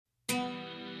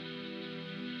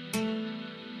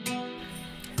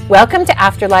Welcome to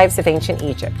Afterlives of Ancient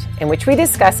Egypt, in which we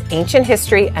discuss ancient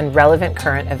history and relevant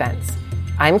current events.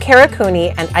 I'm Kara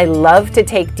Cooney, and I love to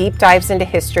take deep dives into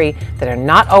history that are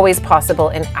not always possible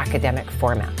in academic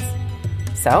formats.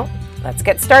 So, let's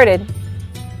get started.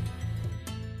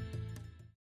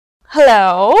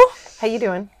 Hello. How you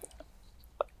doing?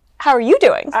 How are you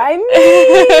doing? I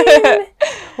mean,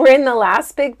 we're in the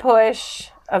last big push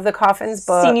of the Coffins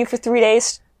book. Seen you for 3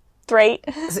 days straight.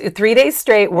 3 days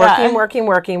straight, working, Yeah.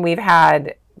 working. We've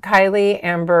had Kylie,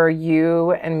 Amber,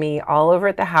 you, and me all over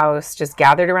at the house, just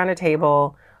gathered around a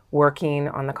table, working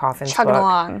on the Coffins Chugging book.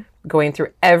 along. Going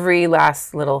through every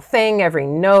last little thing, every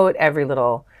note, every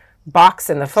little box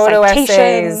in the photo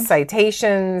essays,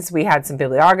 citations. We had some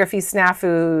bibliography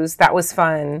snafus. That was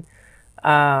fun.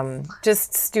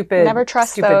 Just stupid, Never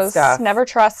trust stupid those. stuff. Never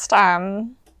trust,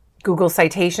 Google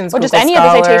citations, well, Google just any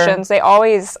Scholar. of the citations. They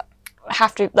always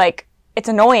have to, it's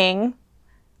annoying,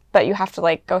 but you have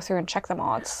to, go through and check them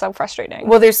all. It's so frustrating.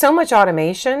 Well, there's so much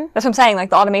automation. That's what I'm saying.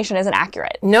 The automation isn't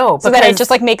accurate. No, So then it just,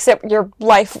 makes your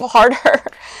life harder.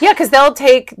 Yeah, because they'll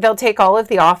take all of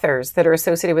the authors that are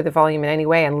associated with the volume in any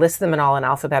way and list them in all in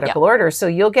alphabetical order. So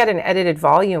you'll get an edited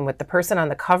volume with the person on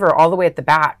the cover all the way at the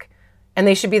back, and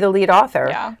they should be the lead author.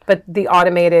 Yeah. But the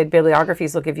automated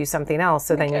bibliographies will give you something else.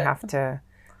 So then you have to.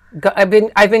 I've been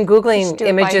Googling do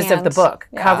it by images of the hand. book,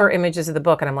 Yeah. cover images of the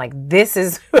book, and I'm like, this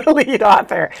is the lead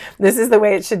author. This is the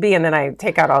way it should be. And then I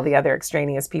take out all the other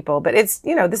extraneous people. But it's,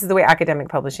 this is the way academic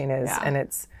publishing is, and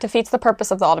it's Defeats the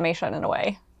purpose of the automation in a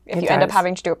way. If you end up does.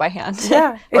 having to do it by hand.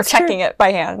 Yeah, or it's checking true. it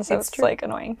by hand. So It's it's, true.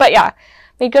 annoying. But yeah,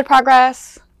 made good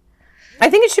progress. I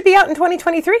think it should be out in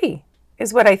 2023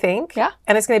 is what I think. Yeah.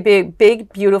 And it's going to be a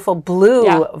big, beautiful blue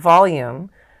Yeah. volume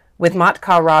with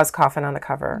Matka Ra's coffin on the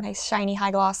cover. Nice, shiny, high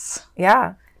gloss.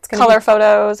 Yeah. It's going Color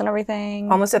photos and everything.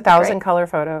 be almost 1,000 Great. color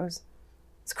photos.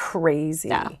 It's crazy.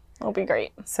 Yeah, it'll be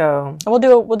great. So, And we'll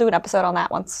do an episode on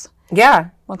that once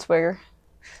we're.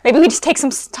 Maybe we just take some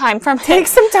time from it. take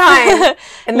some time.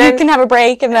 And You can have a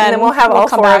break, and then we'll have all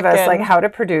come four of back us, and- how to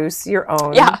produce your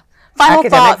own. Yeah. Final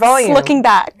academic thoughts. volume. Looking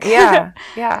back. Yeah.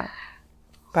 Yeah.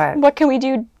 But What can we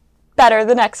do better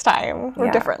the next time or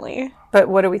Yeah. differently? But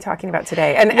what are we talking about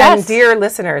today? And Yes. dear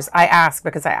listeners, I ask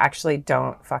because I actually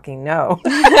don't fucking know. So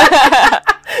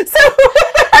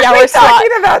what are we're we talking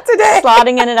about today?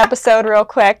 Slotting in an episode real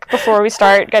quick before we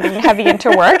start getting heavy into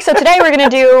work. So today we're going to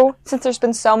do, since there's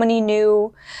been so many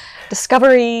new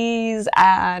discoveries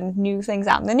and new things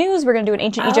out in the news, we're going to do an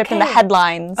ancient Egypt in the Okay.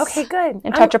 headlines. Okay, good.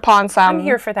 And touch upon some. I'm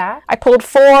here for that. I pulled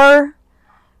 4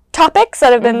 topics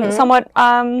that have been somewhat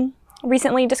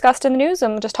recently discussed in the news,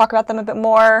 and we'll just talk about them a bit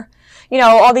more.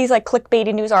 All these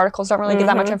clickbaity news articles don't really give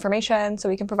that much information, so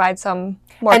we can provide some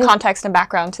more context and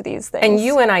background to these things. And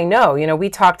you and I know, we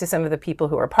talk to some of the people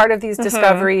who are part of these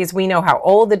discoveries. We know how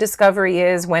old the discovery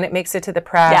is, when it makes it to the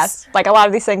press. Yes, a lot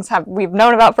of these things we've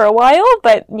known about for a while,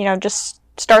 but just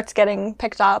starts getting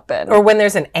picked up, and Or when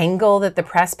there's an angle that the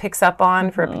press picks up on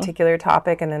for a particular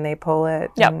topic and then they pull it.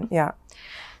 Yep. And, yeah.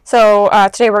 So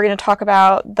today we're going to talk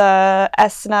about the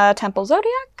Esna Temple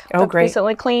Zodiac. Oh, That's great.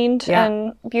 recently cleaned Yeah.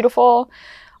 and beautiful.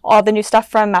 All the new stuff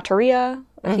from Maturia,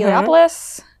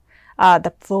 Heliopolis,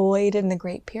 the Floyd and the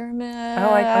Great Pyramid.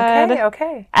 Oh,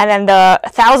 okay. And then the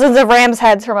thousands of ram's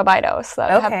heads from Abydos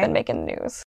that have Okay. been making the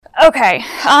news. Okay,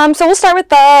 so we'll start with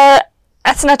the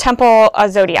Esna Temple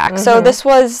Zodiac. So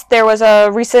there was a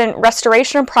recent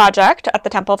restoration project at the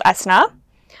Temple of Esna,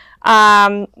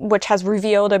 which has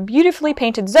revealed a beautifully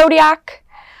painted zodiac.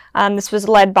 This was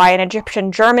led by an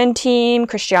Egyptian-German team,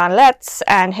 Christian Leitz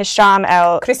and Hisham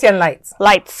Christian Lights.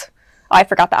 Leitz. Oh, I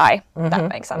forgot the I. That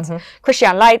makes sense.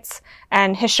 Christian Leitz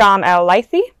and Hisham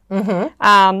El-Leithi.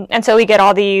 And so we get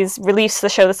all these reliefs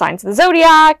that show the signs of the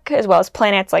zodiac, as well as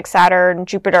planets like Saturn,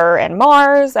 Jupiter, and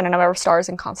Mars, and a number of stars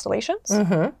and constellations.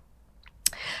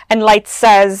 And Leitz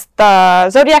says the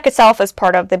zodiac itself is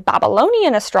part of the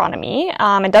Babylonian astronomy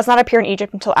and does not appear in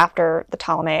Egypt until after the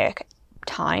Ptolemaic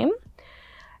time.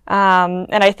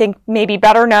 And I think maybe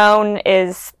better known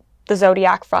is the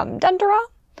zodiac from Dendera.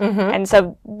 And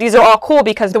so these are all cool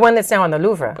because The one that's now in the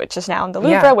Louvre. which is now in the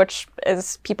Louvre, Yeah. which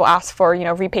is people ask for,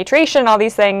 repatriation, all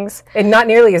these things. And not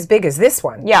nearly as big as this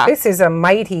one. Yeah. This is a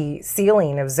mighty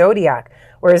ceiling of zodiac,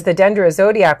 whereas the Dendera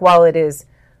zodiac, while it is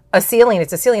a ceiling,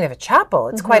 it's a ceiling of a chapel.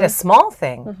 It's quite a small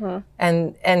thing,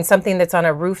 and something that's on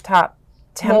a rooftop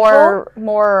temple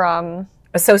More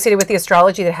associated with the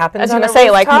astrology that happens. I was on going to a say,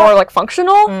 rooftop. more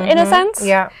functional in a sense.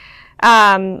 Yeah.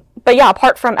 But yeah,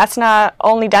 apart from Esna,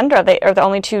 only Dendera, they are the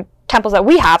only 2 temples that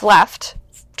we have left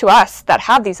to us that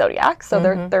have these zodiacs. So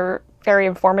they're very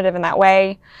informative in that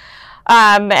way.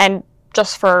 And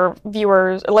just for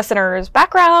listeners'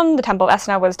 background, the Temple of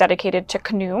Esna was dedicated to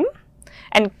Khnum,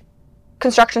 and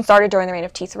construction started during the reign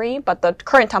of T3, but the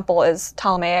current temple is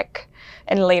Ptolemaic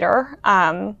and later.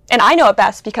 And I know it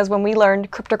best because when we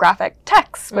learned cryptographic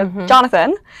texts with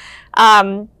Jonathan,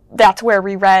 that's where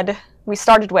we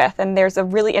started with, and there's a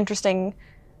really interesting,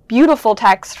 beautiful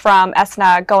text from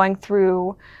Esna going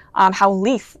through how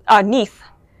Neith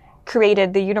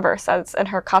created the universe in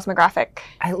her cosmographic.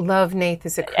 I love Neith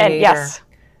as a creator. Yes.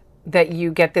 That you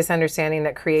get this understanding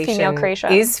that Female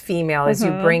creation is female as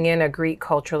you bring in a Greek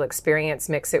cultural experience,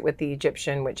 mix it with the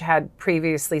Egyptian, which had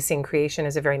previously seen creation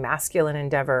as a very masculine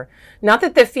endeavor. Not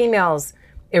that the female's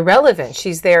irrelevant.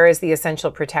 She's there as the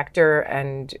essential protector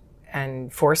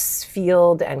and force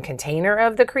field and container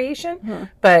of the creation.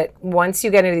 But once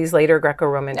you get into these later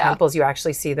Greco-Roman temples, you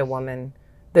actually see the woman,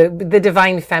 the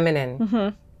divine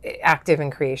feminine active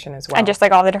in creation as well. And just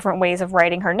like all the different ways of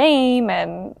writing her name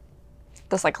and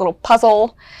this like little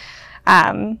puzzle.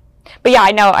 But yeah,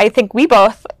 I think we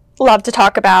both love to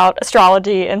talk about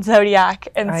astrology and zodiac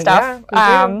and stuff.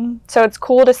 So it's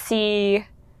cool to see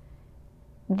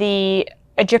the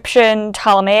Egyptian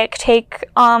Ptolemaic take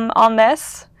on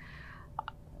this.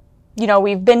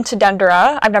 We've been to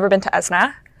Dendera. I've never been to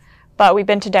Esna, but we've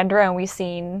been to Dendera and we've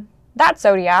seen that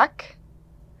zodiac.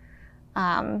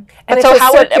 And it's a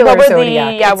circular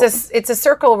zodiac. It's a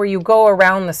circle where you go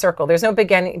around the circle. There's no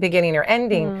beginning or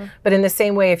ending. But in the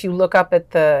same way, if you look up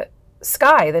at the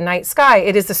sky, the night sky,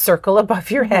 it is a circle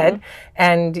above your head,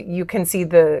 and you can see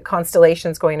the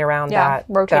constellations going around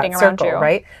rotating around circle, you.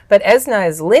 Right? But Esna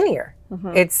is linear.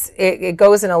 It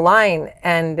goes in a line,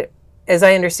 and as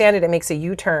I understand it, it makes a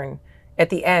U-turn at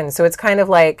the end. So it's kind of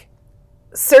like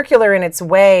circular in its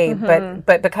way,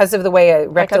 but because of the way a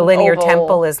rectilinear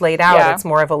temple is laid out, it's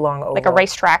more of a long oval. Like a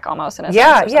racetrack almost in a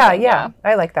sense. Yeah.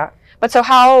 I like that. But so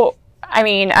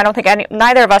I don't think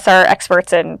neither of us are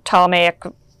experts in Ptolemaic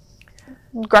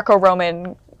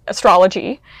Greco-Roman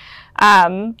astrology.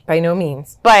 By no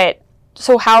means. But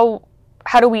so how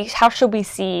should we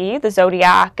see the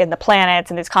zodiac and the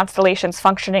planets and these constellations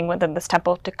functioning within this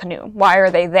temple to Khnum? Why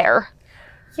are they there?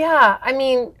 Yeah,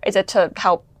 is it to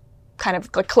help kind of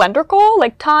like calendrical,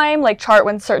 like time, like chart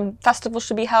when certain festivals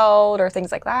should be held or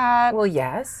things like that? Well,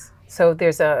 yes. So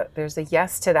there's a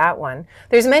yes to that one.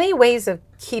 There's many ways of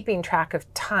keeping track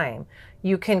of time.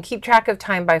 You can keep track of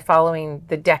time by following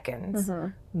the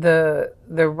decans, the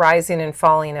rising and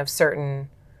falling of certain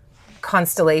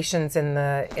constellations in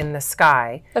the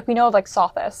sky. Like we know like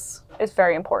Sothis is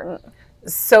very important.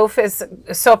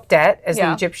 Sopdet, as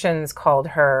the Egyptians called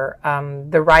her,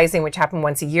 the rising, which happened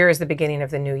once a year, is the beginning of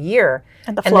the new year.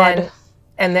 And the flood.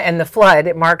 And the flood,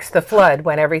 it marks the flood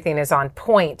when everything is on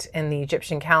point in the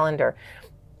Egyptian calendar.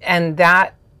 And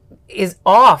that is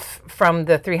off from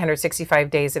the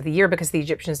 365 days of the year because the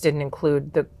Egyptians didn't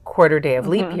include the quarter day of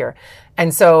leap year.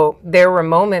 And so there were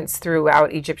moments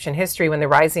throughout Egyptian history when the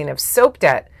rising of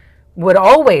Sopdet would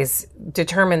always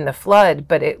determine the flood,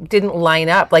 but it didn't line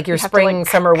up. Like your spring,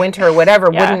 summer, winter, or whatever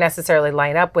wouldn't necessarily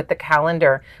line up with the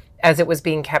calendar as it was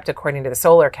being kept according to the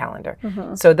solar calendar.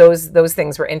 So those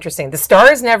things were interesting. The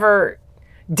stars never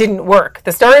didn't work.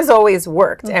 The stars always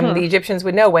worked, and the Egyptians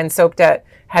would know when Sopdet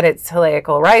had its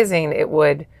heliacal rising, it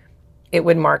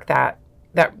would mark that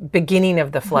beginning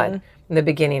of the flood, the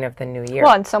beginning of the new year.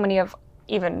 Well, and so many of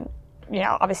even,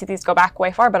 obviously these go back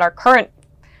way far, but our current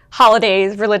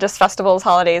holidays, religious festivals,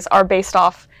 holidays are based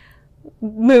off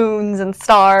moons and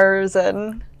stars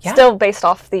and still based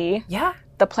off the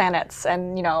planets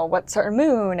and, what certain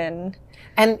moon and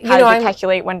how to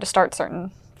calculate when to start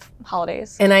certain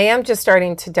holidays. And I am just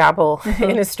starting to dabble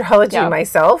in astrology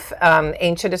myself,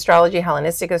 ancient astrology,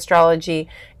 Hellenistic astrology,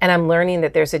 and I'm learning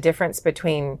that there's a difference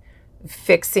between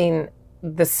fixing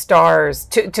the stars,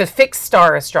 to fix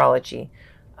star astrology,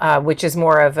 which is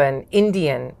more of an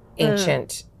Indian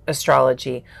ancient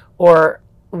astrology, or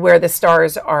where the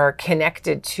stars are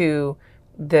connected to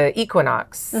the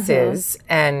equinoxes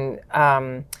and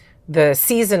the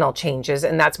seasonal changes,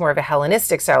 and that's more of a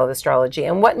Hellenistic style of astrology.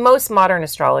 And what most modern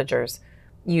astrologers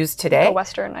use today, a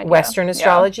Western idea. Western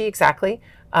astrology, exactly.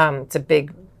 It's a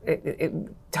big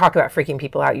talk about freaking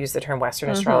people out. Use the term Western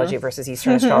astrology versus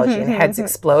Eastern astrology, and heads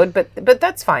explode. But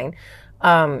that's fine.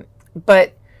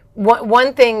 But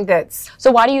one thing that's... So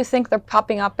why do you think they're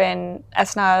popping up in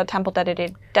Esna, temple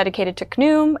dedicated to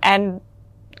Khnum, and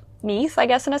Neith, I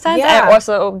guess, in a sense, and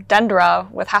also Dendera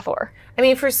with Hathor?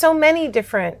 For so many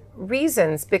different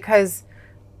reasons, because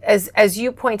as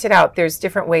you pointed out, there's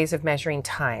different ways of measuring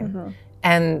time.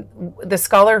 And the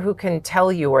scholar who can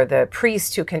tell you, or the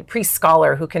priest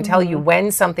scholar who can tell you when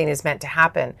something is meant to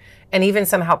happen, and even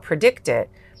somehow predict it,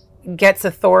 gets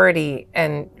authority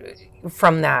and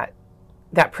from that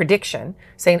prediction,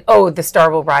 saying, "Oh, the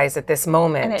star will rise at this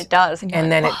moment," and it does,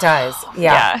 and then it does.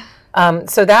 Yeah.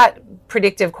 So that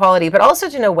predictive quality, but also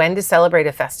to know when to celebrate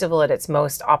a festival at its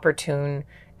most opportune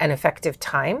and effective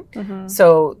time.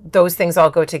 So those things all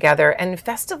go together. And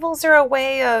festivals are a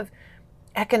way of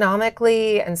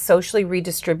economically and socially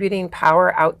redistributing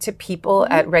power out to people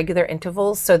at regular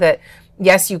intervals, so that,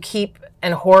 yes, you keep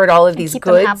and hoard all of these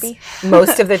goods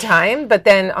most of the time, but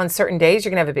then on certain days you're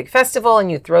gonna have a big festival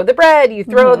and you throw the bread, you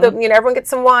throw the, everyone gets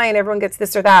some wine, everyone gets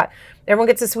this or that, everyone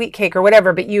gets a sweet cake or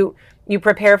whatever, but you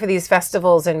prepare for these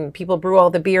festivals and people brew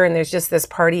all the beer and there's just this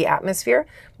party atmosphere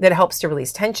that helps to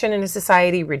release tension in a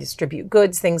society, redistribute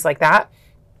goods, things like that,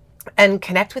 and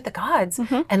connect with the gods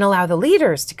and allow the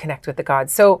leaders to connect with the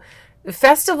gods. So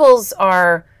festivals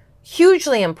are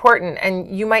hugely important,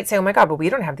 and you might say, "Oh my God, but we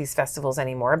don't have these festivals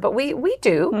anymore." But we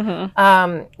do.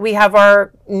 We have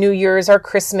our New Year's, our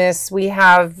Christmas. We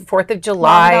have 4th of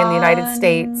July in the United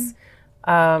States.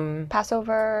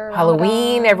 Passover,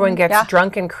 Halloween. Everyone gets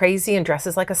drunk and crazy and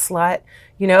dresses like a slut.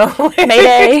 May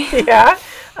Day.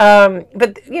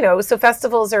 But so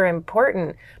festivals are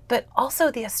important. But also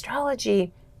the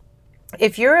astrology.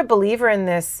 If you're a believer in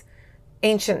this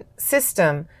ancient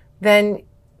system, then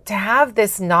to have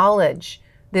this knowledge,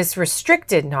 this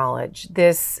restricted knowledge,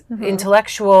 this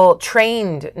intellectual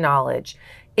trained knowledge,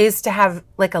 is to have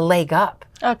like a leg up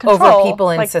over people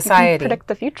in society. You can predict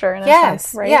the future in a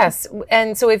sense, right? Yes.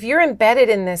 And so if you're embedded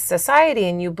in this society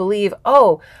and you believe,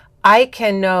 "Oh, I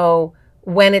can know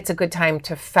when it's a good time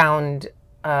to found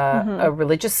a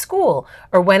religious school,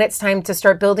 or when it's time to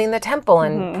start building the temple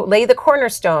and lay the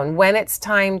cornerstone, when it's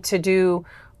time to do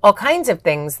all kinds of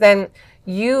things," then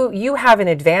you have an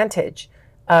advantage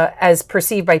as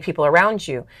perceived by people around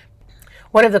you.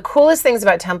 One of the coolest things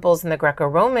about temples in the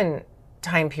Greco-Roman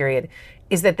time period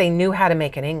is that they knew how to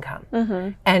make an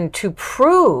income. And to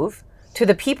prove to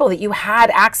the people that you had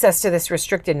access to this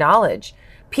restricted knowledge,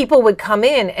 people would come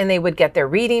in and they would get their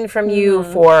reading from you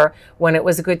for when it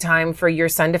was a good time for your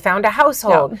son to found a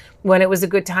household, when it was a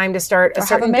good time to start a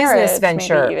certain business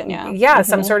venture. Maybe even,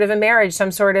 some sort of a marriage,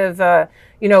 some sort of,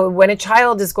 when a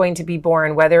child is going to be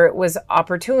born, whether it was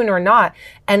opportune or not.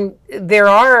 And there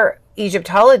are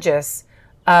Egyptologists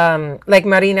like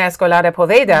Marina Escolada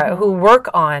Poveda, who work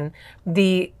on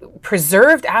the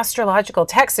preserved astrological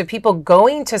texts of people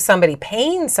going to somebody,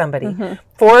 paying somebody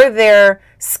for their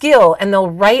skill, and they'll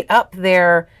write up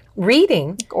their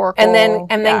reading Oracle, and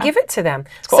then give it to them.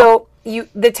 Cool. So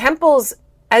the temples,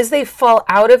 as they fall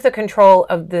out of the control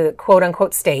of the quote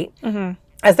unquote state,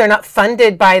 as they're not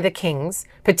funded by the kings,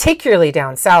 particularly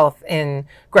down south in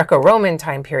Greco-Roman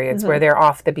time periods where they're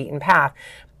off the beaten path,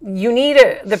 you need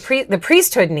the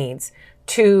priesthood needs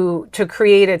to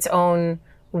create its own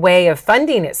way of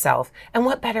funding itself. And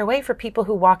what better way for people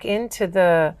who walk into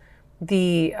the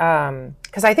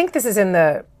because I think this is in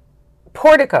the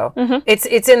portico.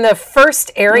 It's in the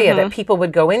first area that people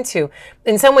would go into.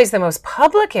 In some ways, the most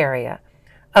public area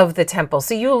of the temple.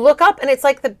 So you look up and it's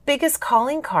like the biggest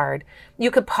calling card you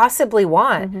could possibly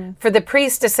want for the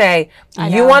priest to say,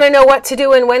 "You want to know what to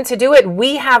do and when to do it?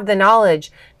 We have the knowledge.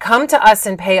 Come to us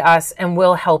and pay us and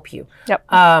we'll help you."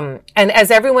 And as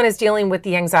everyone is dealing with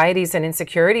the anxieties and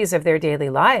insecurities of their daily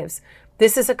lives,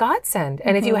 this is a godsend.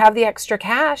 And if you have the extra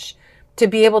cash to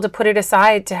be able to put it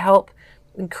aside to help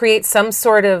create some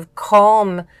sort of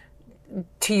calm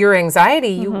to your anxiety,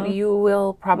 you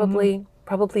will probably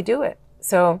do it.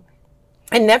 So,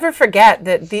 and never forget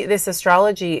that this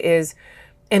astrology is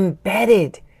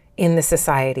embedded in the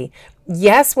society.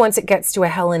 Yes, once it gets to a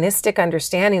Hellenistic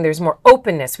understanding, there's more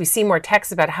openness. We see more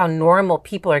texts about how normal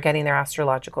people are getting their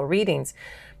astrological readings.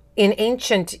 In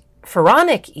ancient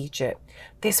pharaonic Egypt,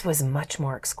 this was much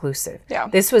more exclusive.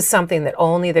 This was something that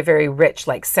only the very rich,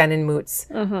 like Senenmut's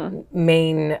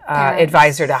main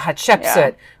advisor to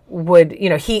Hatshepsut, would,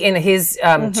 he in his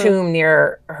tomb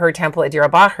near her temple at Deir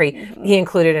al-Bahri, he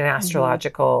included an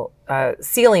astrological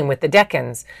ceiling with the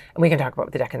decans. And we can talk about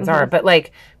what the decans are, but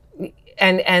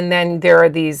and then there are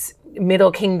these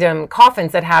Middle Kingdom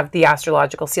coffins that have the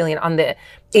astrological ceiling on the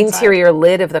interior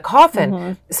lid of the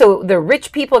coffin. So the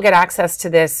rich people get access to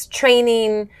this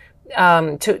training,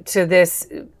 to this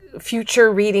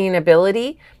future reading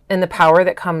ability and the power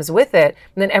that comes with it.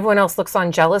 And then everyone else looks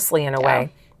on jealously in a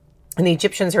way. And the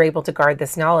Egyptians are able to guard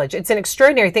this knowledge. It's an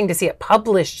extraordinary thing to see it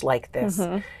published like this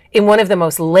in one of the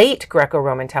most late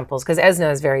Greco-Roman temples, because Esna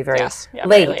is very, very late.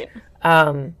 Very late.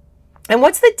 And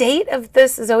what's the date of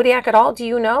this zodiac at all? Do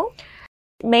you know?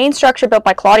 Main structure built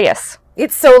by Claudius.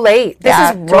 It's so late. This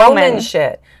is Roman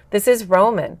shit. This is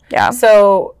Roman. Yeah.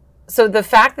 So So the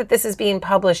fact that this is being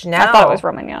published now, I thought it was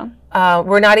Roman, yeah.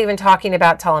 We're not even talking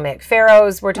about Ptolemaic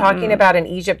pharaohs. We're talking about an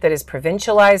Egypt that is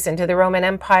provincialized into the Roman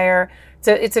Empire.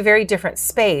 So it's a very different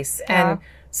space. Yeah. And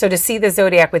so to see the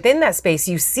zodiac within that space,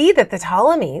 you see that the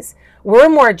Ptolemies were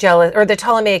more jealous, or the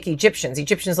Ptolemaic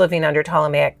Egyptians living under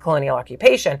Ptolemaic colonial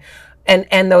occupation,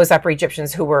 and those Upper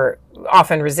Egyptians who were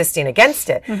often resisting against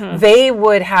it, they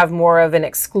would have more of an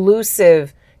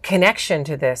exclusive connection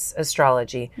to this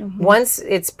astrology. Once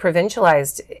it's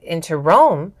provincialized into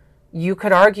Rome, you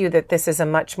could argue that this is a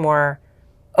much more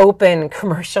open,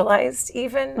 commercialized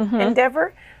even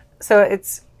endeavor. So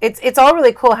it's all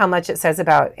really cool how much it says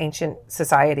about ancient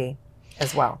society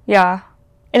as well. Yeah.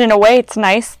 And in a way, it's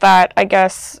nice that, I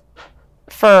guess,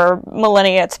 for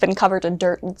millennia, it's been covered in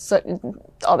dirt and soot and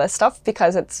all this stuff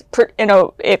because it's,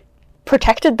 it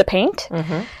protected the paint.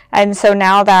 And so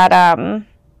now that,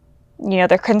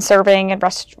 they're conserving and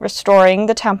restoring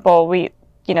the temple,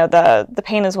 the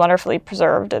paint is wonderfully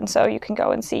preserved. And so you can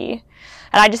go and see.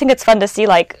 And I just think it's fun to see,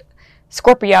 like,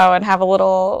 Scorpio and have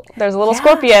there's a little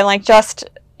Scorpio and, like, just,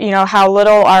 how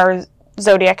little our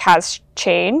zodiac has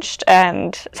changed,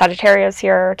 and Sagittarius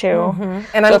here too.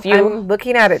 And so I'm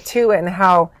looking at it too, and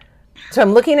so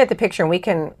I'm looking at the picture, and we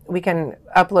can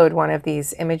upload one of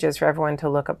these images for everyone to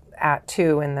look at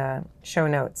too in the show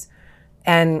notes.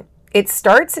 And it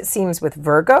starts, it seems, with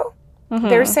Virgo,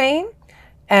 they're saying,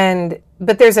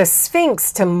 but there's a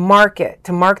Sphinx to mark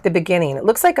the beginning. It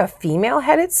looks like a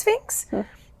female-headed Sphinx,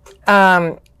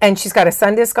 and she's got a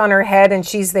sun disk on her head, and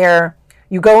she's there.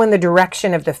 You go in the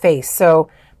direction of the face. So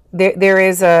there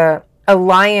is a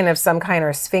lion of some kind, or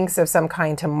a sphinx of some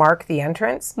kind, to mark the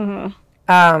entrance.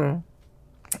 And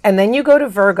then you go to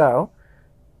Virgo,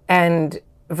 and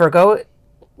Virgo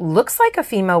looks like a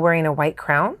female wearing a white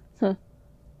crown.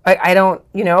 I don't,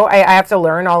 I have to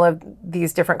learn all of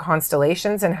these different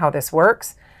constellations and how this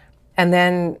works. And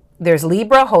then there's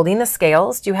Libra holding the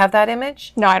scales. Do you have that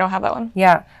image? No, I don't have that one.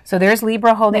 Yeah. So there's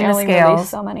Libra holding the scales.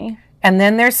 So many. And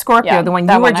then there's Scorpio, the one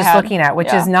you were just looking at,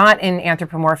 which is not in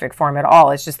anthropomorphic form at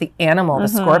all. It's just the animal, the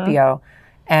Scorpio,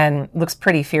 and looks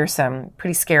pretty fearsome,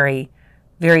 pretty scary,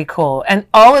 very cool. And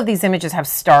all of these images have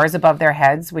stars above their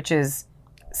heads, which is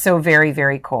so very,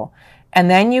 very cool. And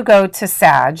then you go to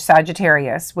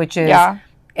Sagittarius, which is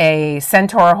a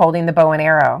centaur holding the bow and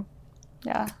arrow.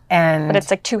 Yeah. But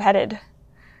it's like two-headed.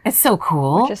 It's so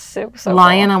cool. Which is so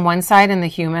lion cool. on one side and the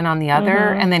human on the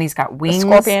other. And then he's got wings. A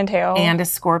scorpion tail. And a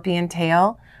scorpion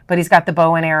tail. But he's got the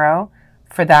bow and arrow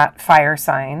for that fire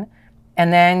sign.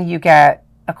 And then you get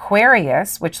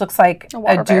Aquarius, which looks like a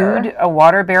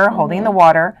water bearer holding the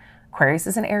water. Aquarius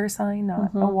is an air sign, not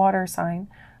a water sign.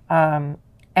 And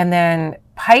then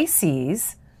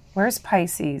Pisces. Where's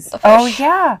Pisces? Oh,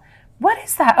 yeah. What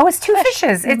is that? Oh, it's two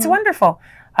fishes. It's wonderful.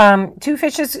 Two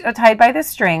fishes tied by the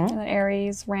string. And then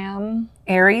Aries, Ram.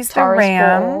 Aries, Taurus, the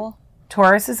ram. bull.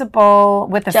 Taurus is a bull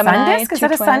with a Gemini, sun disk. Is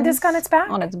that a sun disk on its back?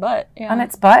 On its butt, yeah. On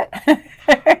its butt.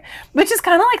 Which is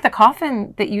kind of like the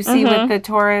coffin that you see with the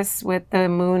Taurus, with the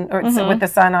moon, or with the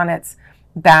sun on its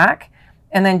back.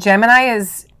 And then Gemini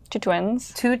is... Two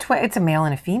twins. It's a male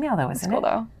and a female, though, isn't it? That's cool,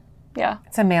 though. Yeah.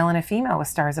 It's a male and a female with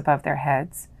stars above their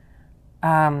heads.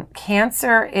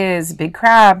 Cancer is big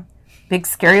crab. Big,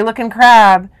 scary-looking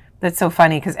crab. That's so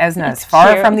funny because Esna is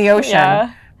far from the ocean.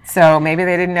 Yeah. So maybe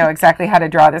they didn't know exactly how to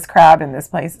draw this crab in this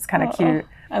place. It's kind of cute.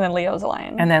 And then Leo's a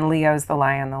lion. And then Leo's the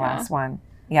lion, the last one.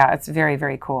 Yeah, it's very,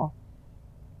 very cool.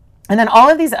 And then all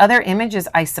of these other images,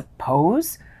 I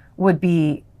suppose, would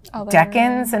be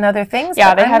Decans and other things.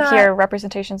 Yeah, they have here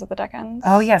representations of the Decans.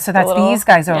 Oh, yeah. So that's these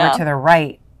guys over to the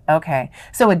right. Okay.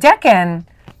 So a Decan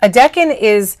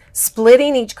is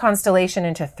splitting each constellation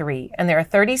into 3. And there are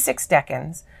 36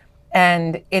 Decans.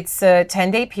 And it's a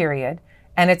 10-day period.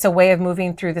 And it's a way of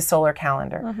moving through the solar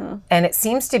calendar. And it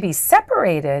seems to be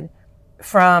separated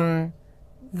from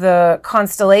the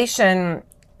constellation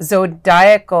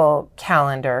zodiacal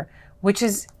calendar, which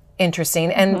is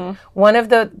interesting. And one of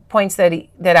the points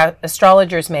that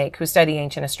astrologers make who study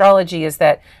ancient astrology is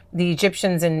that the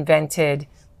Egyptians invented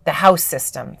the house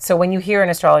system. So when you hear an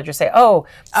astrologer say,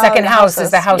 second house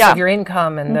is the house of your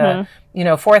income, and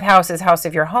the fourth house is house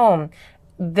of your home,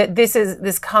 that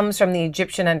this comes from the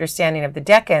Egyptian understanding of the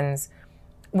decans,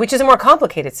 which is a more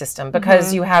complicated system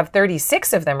because you have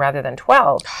 36 of them rather than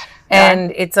 12.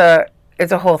 And it's a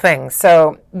whole thing.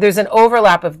 So there's an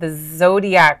overlap of the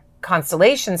zodiac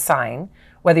constellation sign,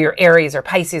 whether you're Aries or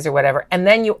Pisces or whatever, and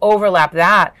then you overlap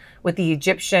that with the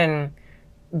Egyptian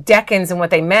decans and what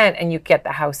they meant, and you get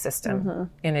the house system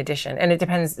in addition. And it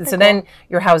depends. So then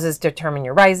your houses determine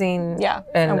your rising. Yeah,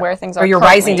 and where things are. Or your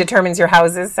rising determines your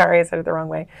houses. Sorry, I said it the wrong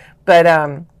way. But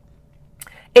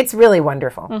It's really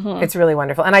wonderful. It's really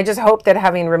wonderful. And I just hope that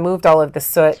having removed all of the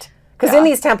soot, because in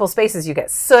these temple spaces you get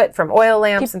soot from oil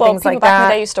lamps and things like back in the that.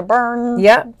 day used to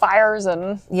burn fires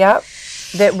and... Yep.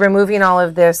 That removing all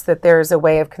of this, that there's a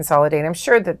way of consolidating. I'm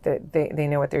sure that they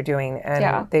know what they're doing,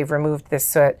 and they've removed this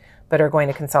soot, but are going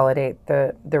to consolidate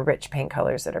the rich paint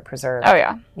colors that are preserved. Oh,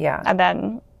 yeah. Yeah. And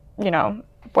then,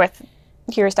 with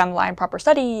years down the line, proper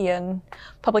study and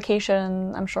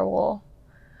publication, I'm sure we'll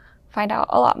find out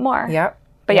a lot more. Yep.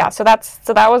 But so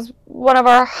that was one of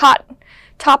our hot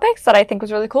topics that I think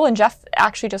was really cool. And Jeff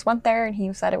actually just went there, and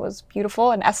he said it was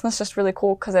beautiful. And Esma's just really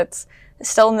cool because it's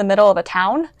still in the middle of a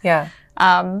town. Yeah.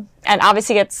 And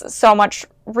obviously it's so much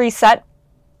recessed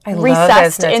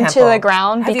into the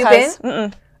ground. Have you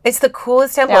been? It's the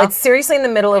coolest temple. Yeah. It's seriously in the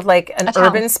middle of like an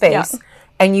urban space. Yeah.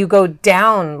 And you go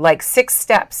down like 6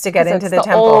 steps to get into the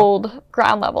temple. Old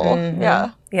ground level. Mm-hmm.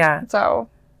 Yeah. Yeah. So.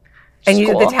 And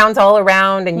the town's all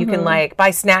around, and you can like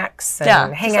buy snacks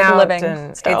and hang out. Living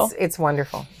and it's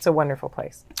wonderful. It's a wonderful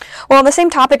place. Well, on the same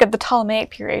topic of the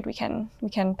Ptolemaic period, we can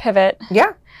pivot.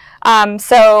 Yeah.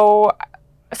 So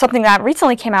something that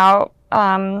recently came out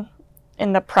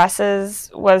in the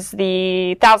presses was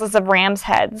the thousands of ram's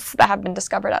heads that have been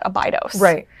discovered at Abydos.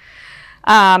 Right.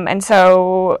 And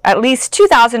so at least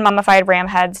 2,000 mummified ram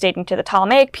heads dating to the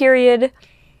Ptolemaic period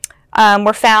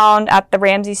were found at the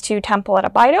Ramses II temple at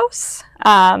Abydos.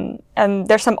 And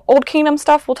there's some Old Kingdom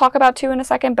stuff we'll talk about too in a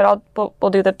second, but we'll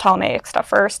do the Ptolemaic stuff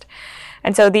first.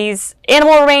 And so these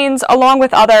animal remains, along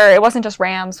with it wasn't just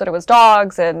rams, but it was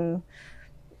dogs and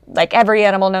like every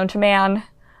animal known to man,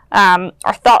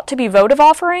 are thought to be votive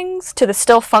offerings to the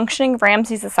still functioning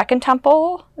Ramses II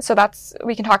temple. So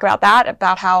we can talk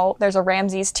about how there's a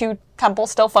Ramses II temple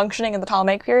still functioning in the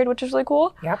Ptolemaic period, which is really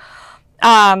cool. Yep.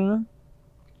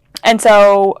 And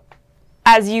so,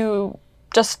 as you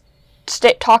just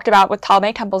talked about with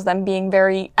Ptolemaic temples, them being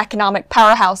very economic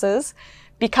powerhouses,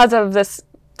 because of this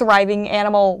thriving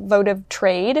animal votive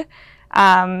trade,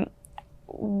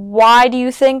 why do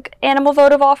you think animal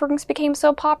votive offerings became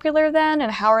so popular then,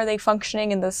 and how are they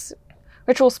functioning in this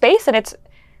ritual space? And it's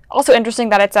also interesting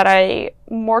that it's at a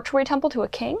mortuary temple to a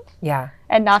king. Yeah.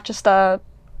 And not just a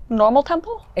normal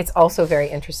temple. It's also very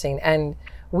interesting. And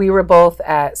we were both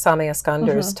at Sami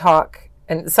Iskander's talk,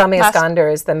 and Sami Iskander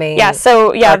is the main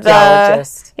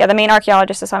archaeologist. The main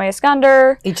archaeologist is Sami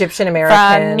Iskander, Egyptian-American.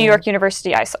 From New York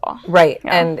University, I saw. Right,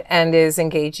 yeah. and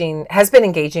has been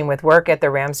engaging with work at the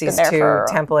Ramses II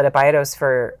temple at Abydos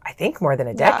for, I think, more than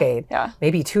a decade. Yeah.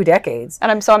 Maybe 2 decades.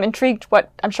 And I'm intrigued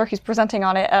what I'm sure he's presenting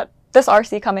on it at this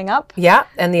RC coming up. Yeah,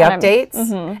 and the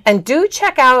updates. And do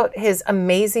check out his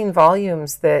amazing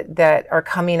volumes that are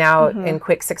coming out in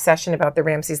quick succession about the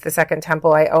Ramses II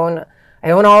temple. I own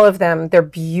all of them. They're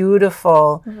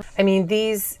beautiful. I mean,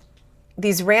 these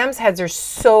ram's heads are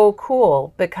so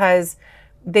cool because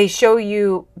they show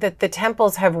you that the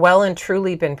temples have well and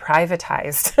truly been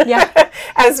privatized. Yeah.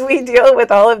 As we deal with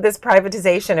all of this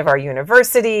privatization of our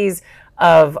universities,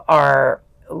 of our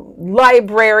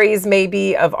libraries,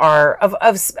 maybe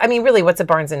I mean, really, what's a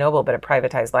Barnes and Noble but a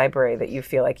privatized library that you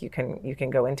feel like you can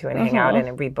go into and hang out in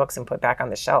and read books and put back on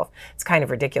the shelf? It's kind of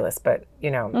ridiculous, but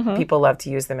people love to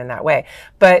use them in that way.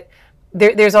 But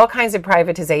there's all kinds of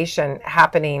privatization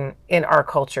happening in our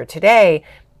culture today,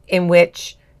 in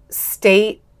which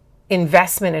state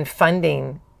investment and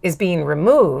funding is being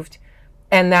removed,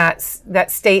 and that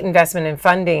state investment and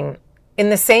funding, in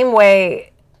the same way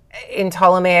in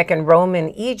Ptolemaic and Roman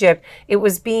Egypt, it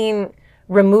was being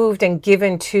removed and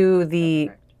given to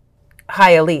the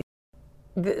high elite.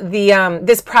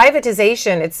 This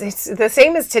privatization, it's the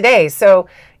same as today. So,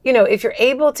 if you're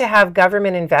able to have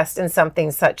government invest in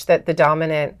something such that the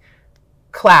dominant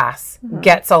class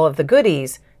gets all of the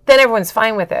goodies, then everyone's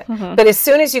fine with it. But as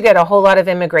soon as you get a whole lot of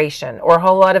immigration or a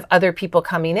whole lot of other people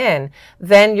coming in,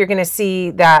 then you're going to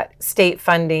see that state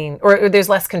funding, or there's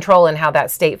less control in how that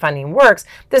state funding works.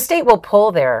 The state will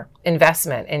pull their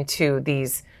investment into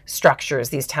these structures,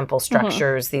 these temple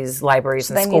structures, these libraries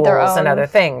and schools and other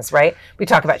things, right? We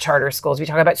talk about charter schools. We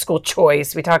talk about school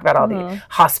choice. We talk about all the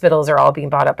hospitals are all being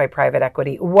bought up by private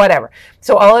equity, whatever.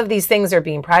 So all of these things are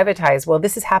being privatized. Well,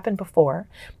 this has happened before.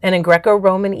 And in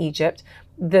Greco-Roman Egypt,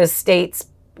 the states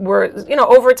were,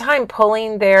 over time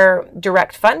pulling their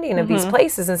direct funding of these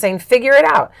places and saying, figure it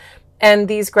out. And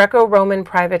these Greco-Roman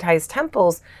privatized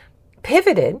temples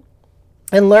pivoted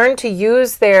and learned to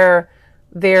use their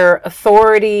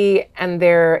authority and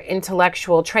their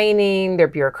intellectual training, their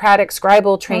bureaucratic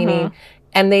scribal training,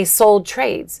 and they sold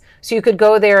trades. So you could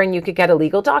go there and you could get a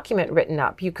legal document written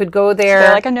up. You could go there.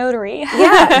 They're like a notary.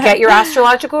 Get your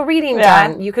astrological reading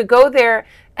done. You could go there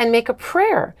and make a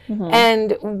prayer.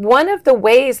 And one of the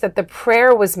ways that the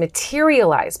prayer was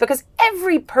materialized, because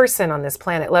every person on this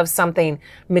planet loves something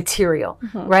material,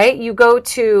 right? You go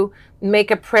to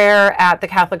make a prayer at the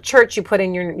Catholic Church, you put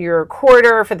in your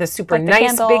quarter for the super Like the nice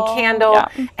candle. big candle,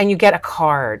 Yeah. and you get a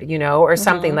card, or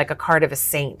something like a card of a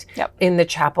saint in the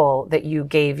chapel that you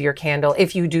gave your candle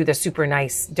if you do the super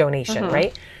nice donation,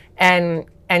 right?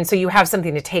 And so you have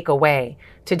something to take away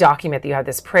to document that you have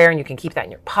this prayer, and you can keep that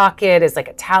in your pocket as like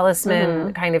a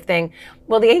talisman kind of thing.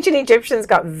 Well, the ancient Egyptians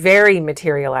got very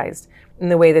materialized in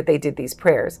the way that they did these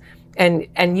prayers. And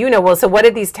so what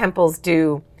did these temples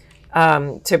do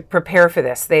to prepare for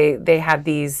this? They had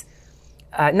these,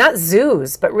 not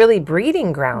zoos, but really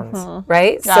breeding grounds,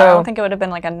 right? Yeah, So I don't think it would have been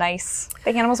like a nice. The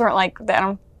animals weren't like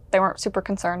they weren't super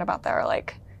concerned about their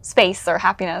like space or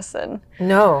happiness, and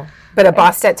no, but a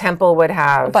Bastet temple would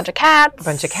have a bunch of cats.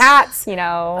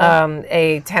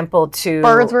 A temple to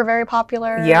Birds were very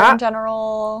popular Yeah. in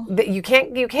general. You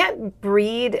can't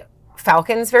breed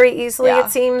falcons very easily, Yeah. it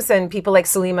seems, and people like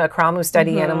Salima Akram, who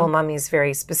study animal mummies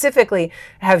very specifically,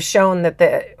 have shown that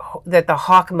the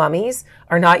hawk mummies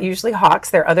are not usually hawks;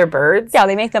 they're other birds. Yeah,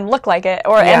 they make them look like it,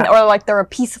 or like they're a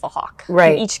piece of a hawk.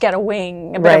 Right. You each get a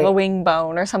wing, a bit of a wing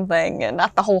bone or something, and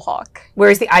not the whole hawk.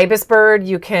 Whereas the ibis bird,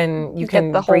 you can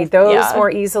get the breed whole- those yeah.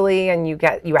 more easily, and you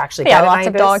actually Yeah, get an lots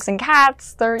ibis. of dogs and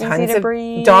cats. They're easy Tons to of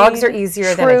breed. dogs are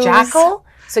easier than a Shrews. jackal.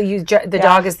 So the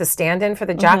dog is the stand-in for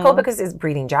the jackal because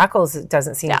breeding jackals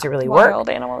doesn't seem to really work. Wild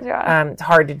animals, yeah. It's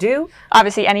hard to do.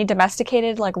 Obviously, any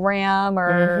domesticated like ram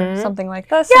or something like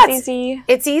this Yeah, is easy.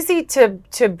 It's easy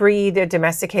to breed a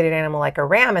domesticated animal like a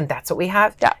ram, and that's what we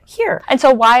have here. And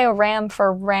so, why a ram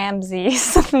for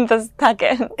Ramses the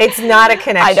second? It's not a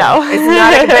connection. I know.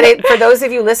 It's not. But for those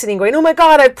of you listening, going, "Oh my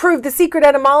God, I've proved the secret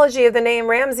etymology of the name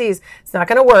Ramses," it's not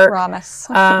going to work. Rames.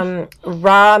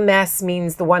 Rames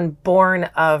means the one born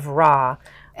of Ra,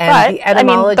 and But the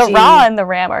etymology. the Ra and the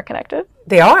ram are connected.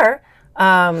 They are.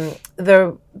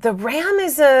 The ram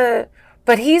is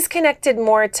but he's connected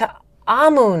more to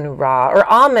Amun Ra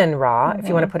or Amun Ra. If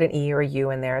you want to put an E or a U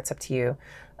in there, it's up to you.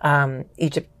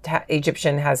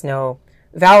 Egyptian has no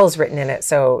vowels written in it,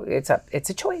 so it's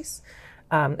a choice.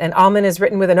 And Amun is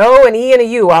written with an O, an E, and a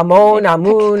U. Amon,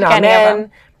 Amun, pick any of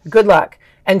Amen. Good luck.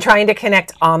 And trying to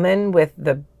connect Amun with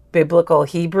the biblical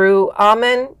Hebrew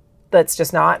Amen, that's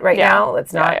just not right now.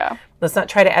 Let's not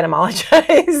try to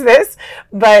etymologize this.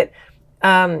 But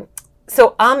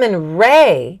so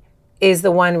Amun-Re is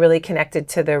the one really connected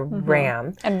to the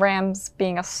ram. And rams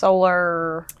being a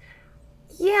solar.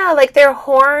 Yeah, like their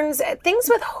horns. Things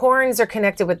with horns are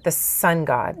connected with the sun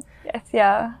god. Yes,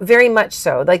 yeah. Very much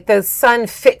so. Like the sun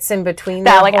fits in between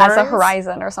their Like horns. as a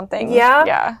horizon or something. Yeah.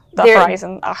 Yeah. The They're-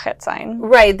 horizon, Achet sign.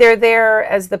 Right, they're there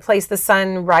as the place the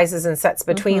sun rises and sets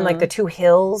between like the two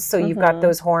hills. So you've got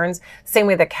those horns. Same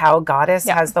way the cow goddess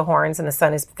has the horns and the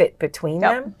sun is fit between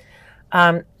them.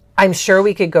 I'm sure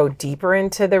we could go deeper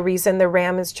into the reason the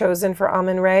ram is chosen for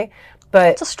Amun-Re, but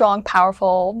It's a strong,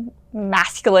 powerful,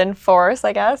 masculine force,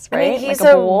 I guess, right? I mean, he's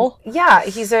like a bull. Yeah,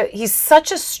 he's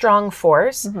such a strong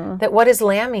force that what is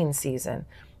lambing season?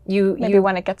 Maybe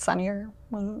when it gets sunnier,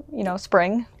 when,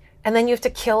 spring. And then you have to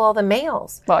kill all the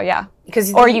males. Well, yeah.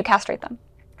 Because Or you castrate them.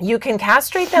 You can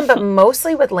castrate them, but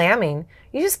mostly with lambing,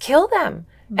 you just kill them.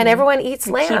 And everyone eats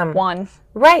lamb. Keep one.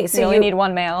 Right. So You only need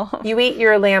one male. you eat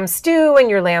your lamb stew and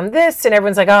your lamb this, and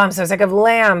everyone's like, "Oh, I'm so sick of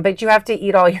lamb," but you have to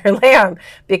eat all your lamb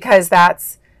because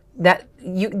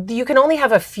you can only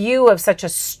have a few of such a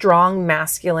strong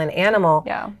masculine animal.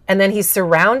 Yeah. And then he's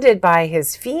surrounded by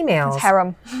his females.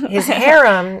 Harem. His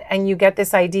harem, and you get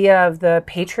this idea of the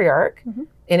patriarch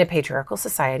in a patriarchal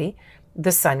society,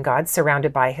 the sun god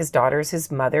surrounded by his daughters, his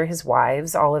mother, his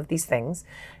wives, all of these things.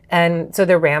 And so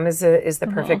the ram is the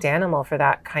perfect animal for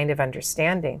that kind of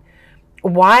understanding.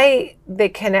 Why they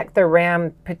connect the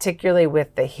ram particularly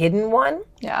with the hidden one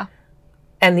Yeah.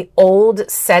 and the old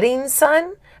setting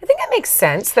sun, I think that makes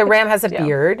sense. The ram has a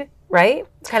beard, right?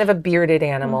 It's kind of a bearded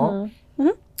animal.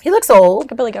 He looks old.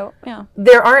 Like a billy goat. Yeah.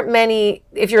 There aren't many,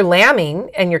 if you're lambing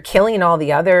and you're killing all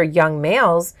the other young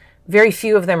males, very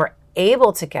few of them are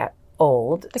able to get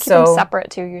old. They keep them separate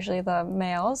too, usually the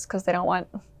males, because they don't want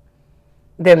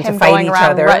them to him fight going each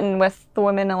around other. rutting with the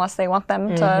women unless they want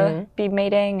them to be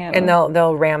mating. And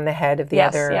they'll ram the head of the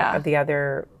Yes, other yeah. of the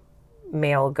other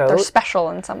male they're goat. special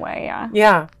in some way, yeah.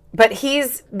 Yeah. But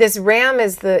this ram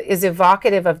is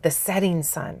evocative of the setting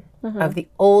sun, of the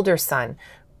older sun,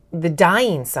 the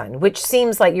dying sun, which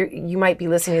seems like you might be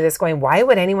listening to this going, why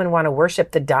would anyone want to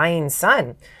worship the dying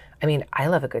sun? I mean, I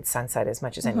love a good sunset as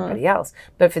much as anybody else.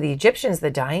 But for the Egyptians,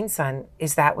 the dying sun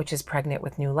is that which is pregnant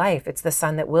with new life. It's the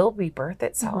sun that will rebirth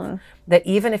itself. That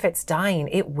even if it's dying,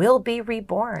 it will be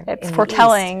reborn. It's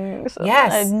foretelling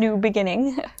a new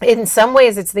beginning. In some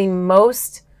ways, it's the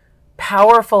most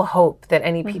powerful hope that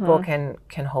any people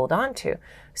can hold on to.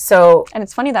 So, and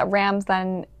it's funny that rams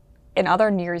then in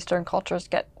other Near Eastern cultures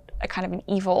get a kind of an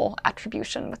evil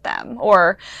attribution with them.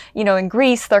 Or, you know, in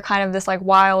Greece, they're kind of this like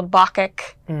wild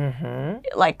Bacchic,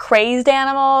 like crazed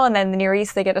animal. And then in the Near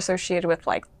East, they get associated with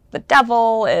like the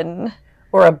devil and...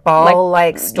 Or a ball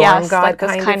like storm god like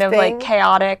this kind of like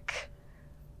chaotic,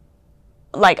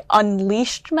 like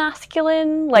unleashed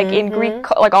masculine. Like in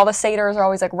Greek, like all the satyrs are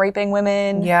always like raping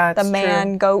women. Yeah, it's the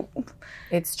man goat.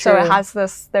 It's true. So it has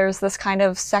this. There's this kind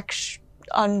of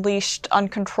unleashed,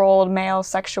 uncontrolled male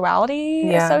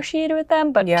sexuality associated with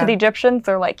them. But to the Egyptians,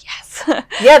 they're like, yes.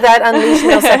 Yeah, that unleashed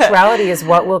male sexuality is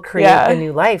what will create the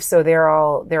new life. So they're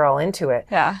all into it.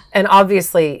 Yeah. And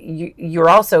obviously, you're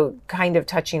also kind of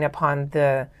touching upon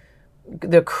the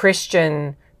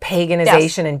Christian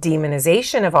paganization and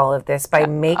demonization of all of this by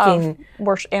making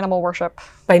animal worship,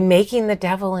 by making the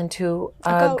devil into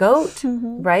a goat,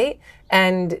 right?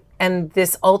 And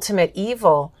this ultimate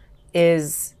evil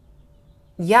is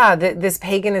this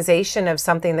paganization of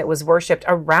something that was worshipped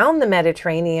around the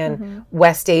Mediterranean,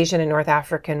 West Asian and North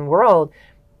African world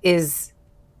is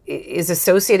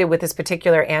associated with this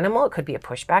particular animal. It could be a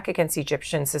pushback against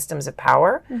Egyptian systems of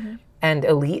power and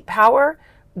elite power.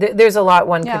 There's a lot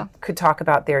one could talk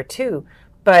about there too.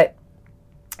 But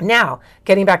now,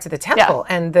 getting back to the temple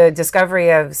and the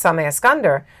discovery of Sameh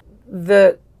Iskander,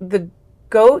 the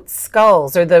goat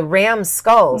skulls or the ram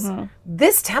skulls,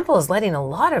 this temple is letting a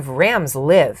lot of rams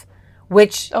live,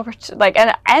 which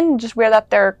and just weird that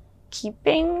they're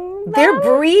keeping them? They're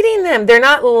breeding them. They're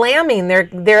not lambing.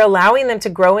 They're allowing them to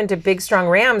grow into big, strong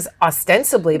rams,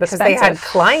 ostensibly because they had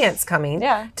clients coming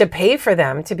to pay for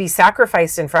them, to be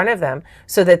sacrificed in front of them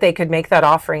so that they could make that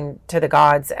offering to the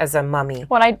gods as a mummy.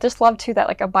 Well, I just love, too, that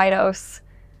like Abydos,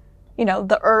 you know,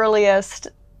 the earliest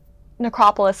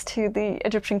necropolis to the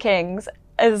Egyptian kings,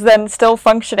 is then still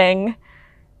functioning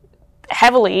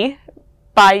heavily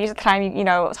by the time, you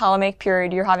know, Ptolemaic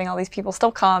period. You're having all these people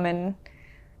still come, and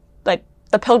like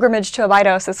the pilgrimage to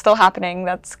Abydos is still happening.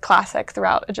 That's classic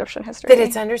throughout Egyptian history. That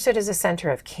it's understood as a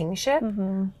center of kingship,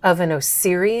 of an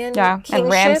Osirian kingship. And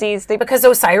Ramses. Because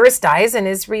Osiris dies and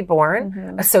is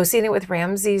reborn, associated with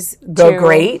Ramses the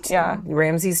Great.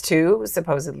 Ramses II,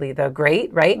 supposedly the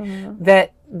Great, right?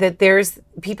 That there's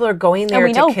people are going there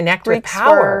to connect Greeks with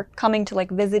power. Were coming to like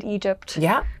visit Egypt.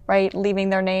 Yeah. Right? Leaving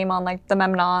their name on like the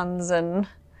Memnons and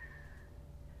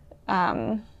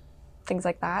things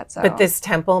like that. So. But this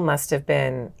temple must have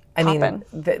been, I mean,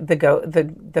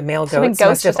 the male goats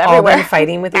must have all been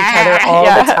fighting with each other all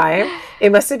the time.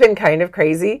 It must have been kind of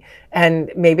crazy.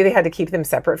 And maybe they had to keep them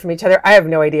separate from each other. I have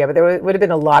no idea, but there would have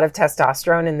been a lot of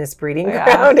testosterone in this breeding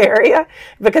ground area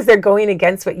because they're going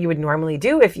against what you would normally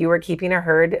do if you were keeping a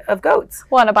herd of goats.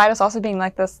 Well, and Abydos also being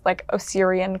like this like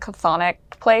Osirian chthonic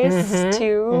place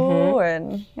too.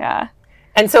 And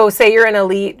And so say you're an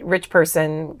elite rich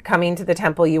person coming to the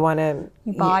temple, you're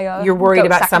worried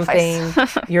about sacrifice.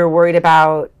 something, you're worried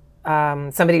about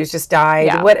somebody who's just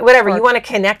died, whatever. You want to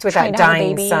connect with that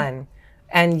dying son.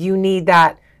 And you need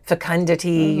that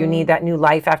fecundity, you need that new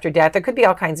life after death. There could be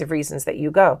all kinds of reasons that you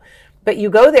go. But you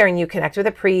go there and you connect with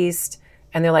a priest,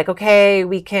 and they're like, okay,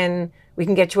 we can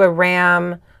get you a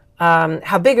ram.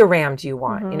 How big a ram do you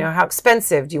want? You know, how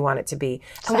expensive do you want it to be?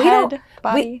 And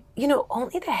body.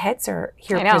 Only the heads are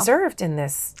here preserved in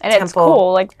this and temple. It's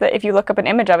cool. Like if you look up an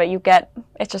image of it,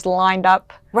 it's just lined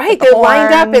up. Right, they're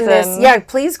lined up in this. Yeah,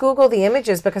 please Google the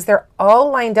images because they're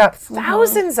all lined up,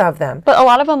 thousands of them. But a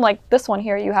lot of them, like this one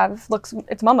here,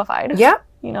 it's mummified. Yeah,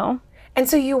 you know. And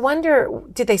so you wonder,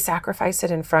 did they sacrifice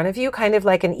it in front of you? Kind of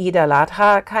like an Eid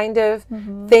al-Adha kind of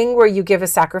thing where you give a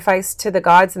sacrifice to the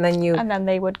gods and then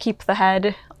they would keep the head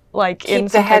in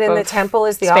the temple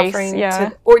as the offering.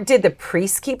 Or did the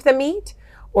priest keep the meat?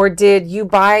 Or did you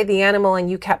buy the animal and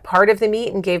you kept part of the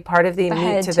meat and gave part of the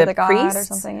meat to the priest or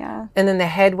something, and then the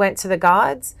head went to the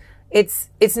gods?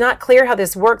 It's not clear how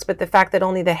this works, but the fact that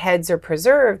only the heads are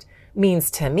preserved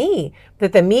means to me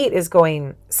that the meat is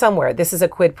going somewhere. This is a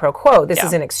quid pro quo. This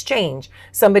is an exchange.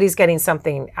 Somebody's getting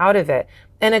something out of it.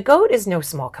 And a goat is no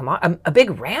small commodity. A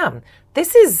big ram.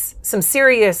 This is some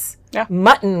serious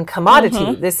mutton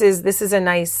commodity. This is a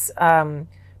nice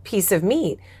piece of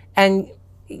meat. And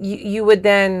you would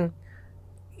then,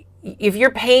 if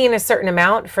you're paying a certain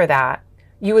amount for that,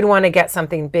 you would want to get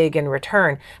something big in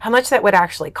return. How much that would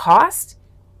actually cost?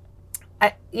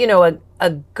 A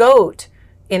goat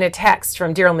in a text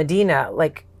from Deir el-Medina,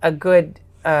 like a good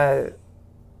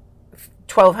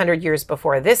 1,200 years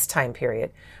before this time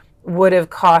period, would have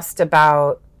cost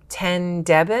about 10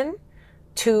 deben,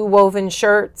 2 woven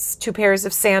shirts, 2 pairs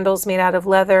of sandals made out of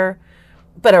leather.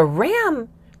 But a ram,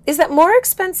 is that more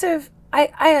expensive?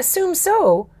 I assume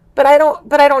so, but I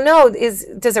don't know.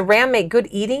 Does a ram make good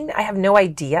eating? I have no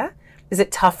idea. Is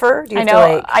it tougher? Do you I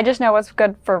know. I just know it's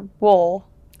good for wool.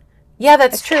 Yeah,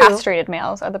 that's true. Castrated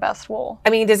males are the best wool.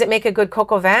 I mean, does it make a good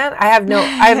coq au vin? I have no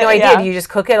idea. Yeah. Do you just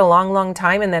cook it a long, long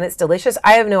time and then it's delicious?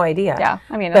 I have no idea. Yeah,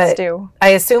 I mean, a stew. I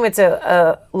assume it's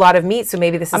a lot of meat, so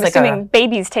maybe this is I'm like assuming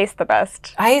babies taste the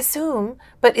best. I assume,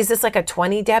 but is this like a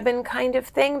 20 deben kind of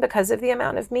thing because of the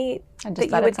amount of meat And that just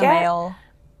you that would it's a get? male.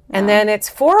 And then it's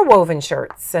 4 woven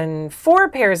shirts and 4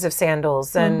 pairs of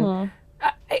sandals, and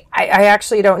I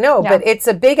actually don't know, but it's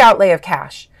a big outlay of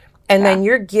cash. And then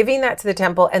you're giving that to the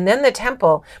temple, and then the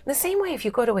temple, the same way if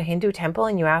you go to a Hindu temple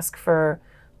and you ask for,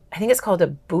 I think it's called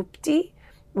a bhupti,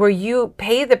 where you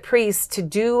pay the priest to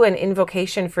do an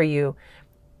invocation for you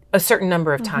a certain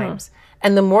number of times.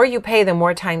 And the more you pay, the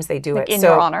more times they do it. In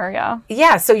your honor, yeah.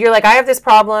 Yeah, so you're like, I have this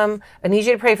problem. I need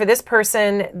you to pray for this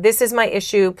person. This is my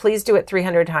issue. Please do it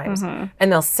 300 times.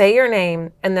 And they'll say your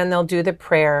name, and then they'll do the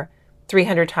prayer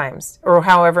 300 times, or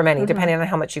however many, depending on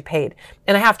how much you paid.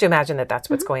 And I have to imagine that that's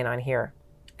what's going on here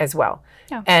as well.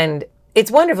 Yeah. And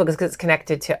it's wonderful because it's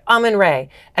connected to Amun-Re.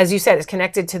 As you said, it's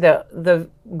connected to the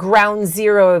ground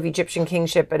zero of Egyptian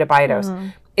kingship at Abydos.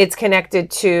 It's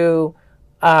connected to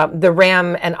the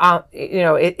ram and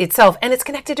itself, and it's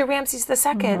connected to Ramses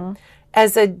II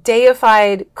as a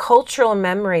deified cultural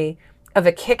memory of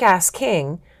a kick-ass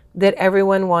king that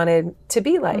everyone wanted to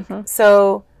be like.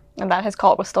 So, and that his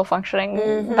cult was still functioning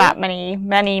that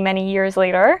many years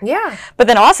later. Yeah. But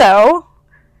then also,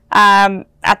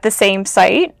 at the same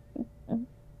site,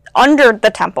 under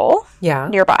the temple,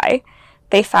 nearby,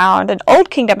 they found an Old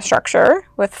Kingdom structure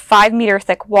with 5-meter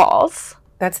thick walls.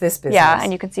 That's this business. Yeah,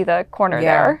 and you can see the corner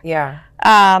there. Yeah.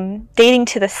 Dating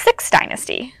to the 6th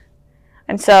dynasty.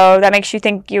 And so that makes you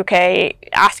think, okay,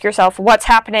 ask yourself what's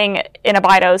happening in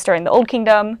Abydos during the Old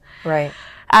Kingdom. Right.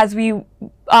 As we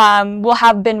will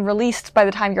have been released by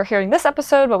the time you're hearing this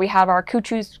episode, but we have our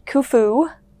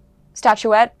Khufu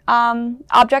statuette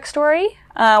object story,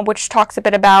 which talks a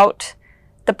bit about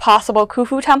the possible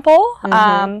Khufu temple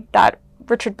that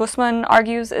Richard Bussmann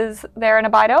argues is there in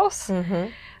Abydos.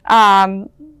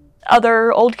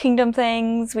 Other Old Kingdom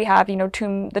things, we have, the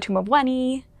tomb of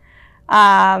Weni.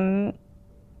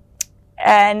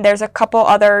 And there's a couple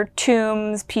other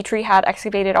tombs Petrie had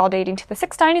excavated all dating to the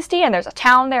 6th dynasty, and there's a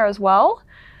town there as well.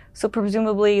 So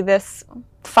presumably this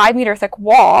 5-meter thick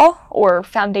wall, or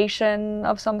foundation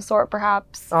of some sort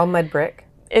perhaps. All mud brick.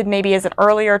 It maybe is an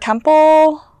earlier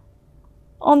temple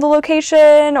on the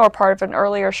location, or part of an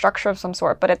earlier structure of some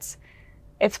sort, but it's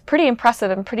pretty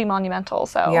impressive and pretty monumental.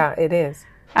 So yeah, it is.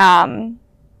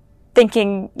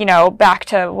 Thinking, back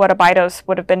to what Abydos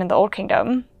would have been in the Old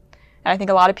Kingdom. And I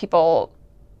think a lot of people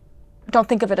don't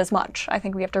think of it as much. I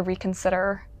think we have to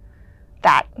reconsider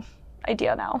that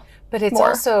idea now. But it's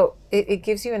also, it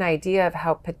gives you an idea of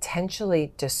how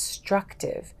potentially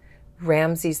destructive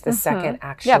Ramses II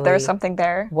actually there's something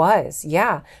there. Was.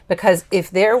 Yeah. Because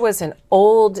if there was an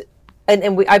old,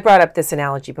 I brought up this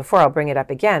analogy before, I'll bring it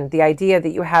up again, the idea that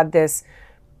you had this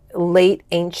late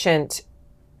ancient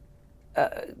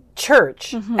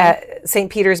church at St.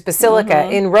 Peter's Basilica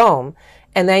in Rome,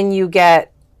 and then you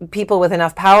get people with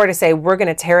enough power to say, we're going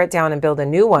to tear it down and build a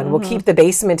new one. We'll keep the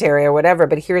basement area or whatever,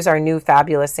 but here's our new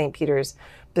fabulous St. Peter's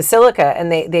Basilica, and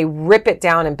they rip it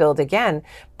down and build again.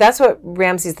 That's what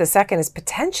Ramses II is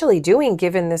potentially doing,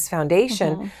 given this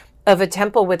foundation of a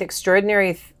temple with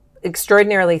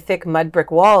extraordinarily thick mud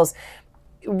brick walls,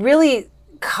 really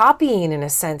copying, in a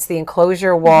sense, the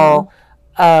enclosure wall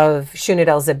of Shunet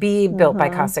el-Zabib, built by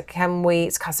Khasa Khemui.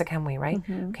 It's Khasa Khemui, right?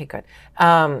 Okay, good.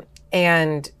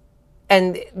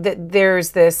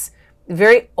 There's this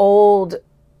very old,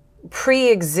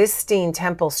 pre-existing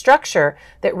temple structure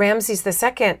that Ramses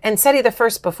II and Seti I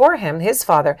before him, his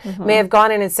father, may have gone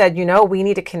in and said, we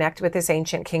need to connect with this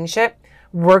ancient kingship.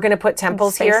 We're going to put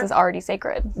temples here. The space is already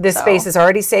sacred. This space is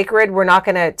already sacred. We're not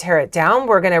going to tear it down.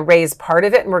 We're going to raise part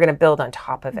of it, and we're going to build on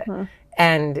top of it.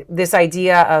 And this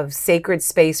idea of sacred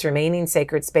space remaining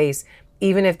sacred space,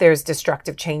 even if there's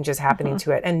destructive changes happening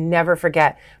to it. And never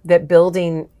forget that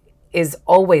building is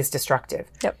always destructive.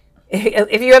 Yep.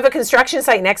 If you have a construction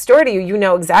site next door to you, you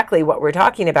know exactly what we're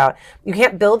talking about. You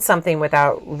can't build something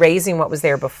without raising what was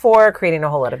there before, creating a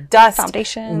whole lot of dust,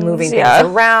 foundations, moving things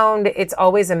around. It's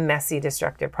always a messy,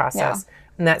 destructive process.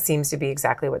 And that seems to be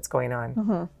exactly what's going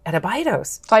on at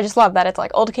Abydos. So I just love that it's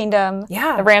like Old Kingdom,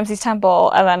 Yeah. the Ramses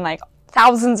Temple, and then like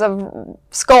thousands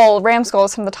of ram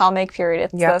skulls from the Ptolemaic period.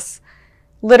 It's this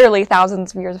literally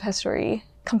thousands of years of history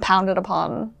compounded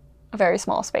upon a very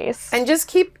small space. And just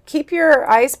keep your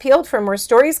eyes peeled for more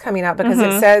stories coming out, because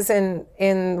it says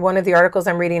in one of the articles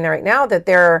I'm reading right now that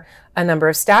there are a number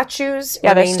of statues.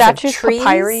 Yeah, there's remains statues, of trees,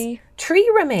 papyri. tree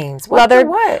remains. What?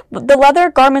 What? The leather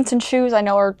garments and shoes I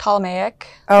know are Ptolemaic.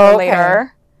 Oh, okay.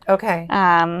 Later. Okay.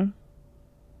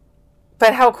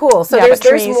 But how cool. So yeah, there's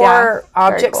trees, more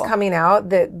objects cool. coming out.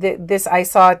 This I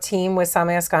saw a team with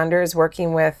Sameh Iskander is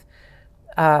working with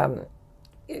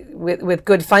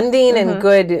good funding and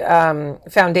good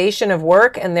foundation of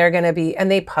work, and they're going to be,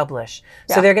 and they publish.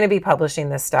 Yeah. So they're going to be publishing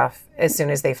this stuff as soon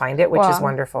as they find it, which is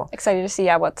wonderful. Excited to see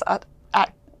what's at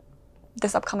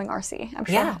this upcoming RC. I'm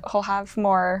sure he'll have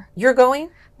more. You're going?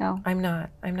 No. I'm not.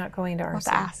 I'm not going to RC. We'll have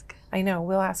to ask. I know.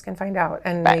 We'll ask and find out.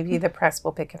 And maybe the press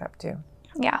will pick it up too.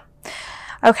 Yeah.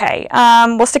 Okay.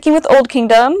 Well, sticking with Old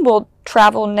Kingdom, we'll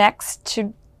travel next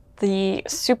to the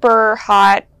super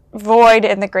hot void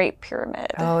in the Great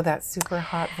Pyramid. Oh, that super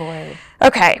hot void.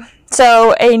 Okay.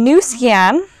 So a new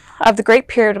scan of the Great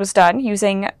Pyramid was done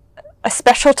using a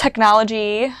special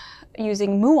technology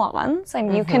using muons.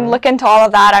 And you can look into all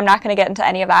of that. I'm not going to get into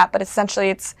any of that, but essentially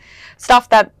it's stuff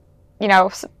that,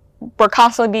 we're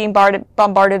constantly being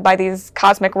bombarded by these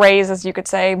cosmic rays, as you could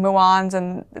say, muons,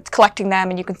 and it's collecting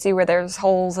them, and you can see where there's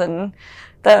holes in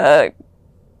the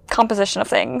composition of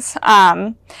things.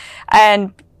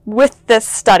 And with this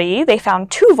study, they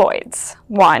found two voids.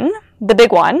 One, the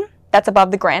big one, that's above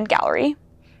the Grand Gallery.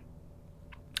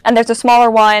 And there's a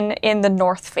smaller one in the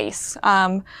north face.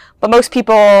 But most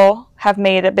people have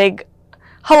made a big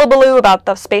hullabaloo about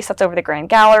the space that's over the Grand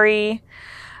Gallery.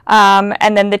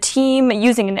 And then the team,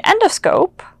 using an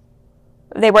endoscope,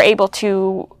 they were able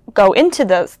to go into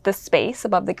this space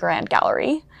above the Grand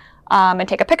Gallery and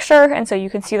take a picture. And so you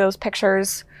can see those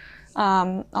pictures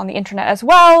on the internet as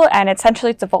well. And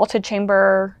essentially it's a vaulted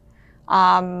chamber,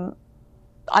 undressed,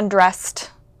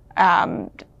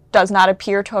 does not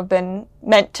appear to have been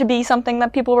meant to be something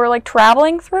that people were like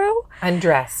traveling through.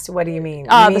 Undressed? What do you mean?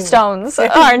 The stones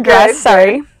are undressed,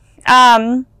 sorry.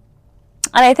 And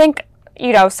I think,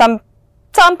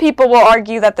 some people will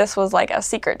argue that this was like a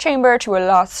secret chamber to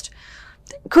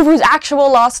Khufu's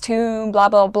actual lost tomb, blah,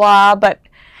 blah, blah. But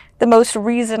the most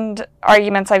reasoned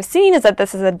arguments I've seen is that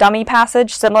this is a dummy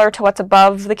passage similar to what's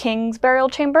above the king's burial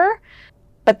chamber,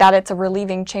 but that it's a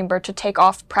relieving chamber to take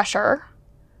off pressure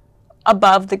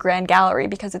above the Grand Gallery,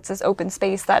 because it's this open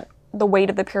space that the weight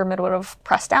of the pyramid would have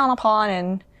pressed down upon,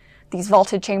 and these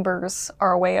vaulted chambers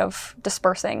are a way of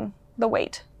dispersing the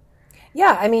weight.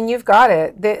 Yeah, I mean, you've got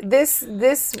it.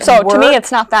 So to me,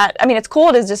 it's not that. I mean, it's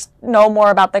cool to just know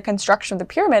more about the construction of the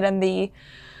pyramid and the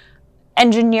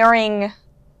engineering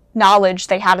knowledge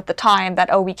they had at the time that,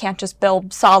 we can't just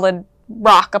build solid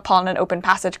rock upon an open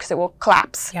passage because it will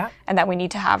collapse. Yeah. And that we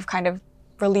need to have kind of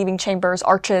relieving chambers,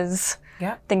 arches,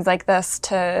 things like this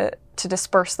to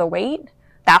disperse the weight.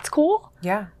 That's cool.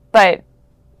 Yeah. But,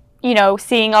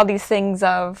 seeing all these things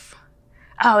of,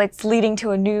 it's leading to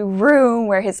a new room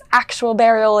where his actual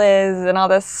burial is and all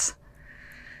this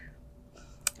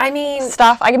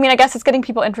stuff. I guess it's getting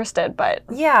people interested, but...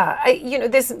 Yeah.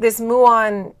 This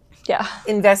muon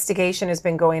investigation has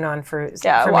been going on for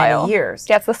many years.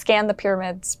 Yeah, it's the Scan the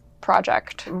Pyramids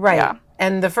project. Right. Yeah.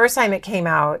 And the first time it came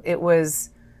out, there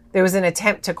was an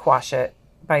attempt to quash it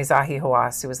by Zahi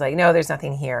Hawass, who was like, no, there's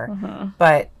nothing here. Mm-hmm.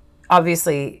 But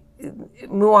obviously...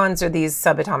 muons are these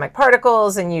subatomic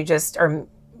particles, and you just are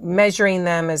measuring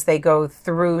them as they go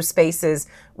through spaces,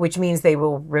 which means they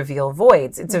will reveal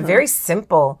voids. It's a very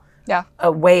simple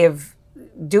way of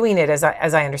doing it, as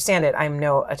I understand it. I'm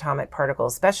no atomic particle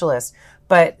specialist,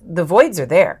 but the voids are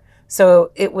there.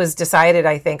 So it was decided,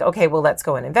 I think, okay, well, let's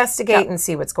go and investigate and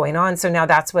see what's going on. So now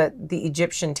that's what the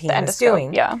Egyptian team is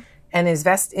doing and is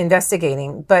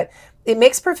investigating. But it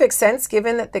makes perfect sense,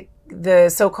 given that the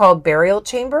so-called burial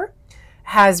chamber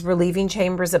has relieving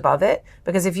chambers above it,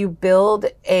 because if you build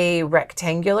a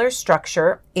rectangular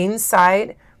structure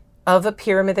inside of a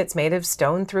pyramid that's made of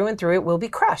stone through and through, it will be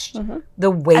crushed. Mm-hmm.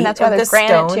 The weight of the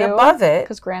stone above it,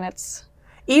 because granite's...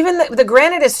 Even the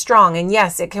granite is strong, and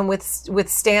yes, it can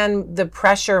withstand the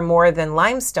pressure more than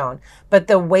limestone, but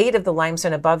the weight of the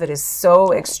limestone above it is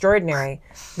so extraordinary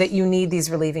that you need these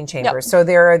relieving chambers. So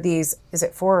there are these, is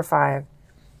it 4 or 5?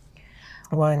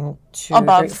 1, 2,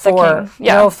 above 3, 4.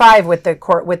 No, 5 with the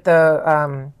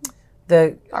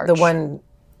one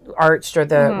arched, or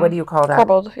the what do you call that?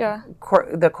 Corbelled,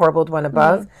 the corbelled one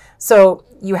above. Mm-hmm. So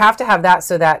you have to have that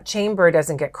so that chamber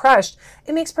doesn't get crushed.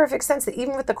 It makes perfect sense that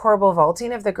even with the corbel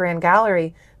vaulting of the Grand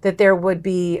Gallery, that there would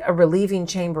be a relieving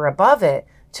chamber above it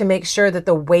to make sure that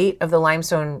the weight of the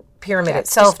limestone pyramid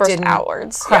itself didn't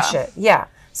crush it. Yeah.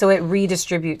 So it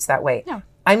redistributes that weight. Yeah.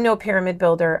 I'm no pyramid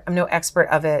builder. I'm no expert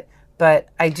of it, but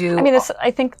I do. I mean,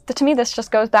 I think to me, this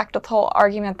just goes back to the whole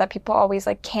argument that people always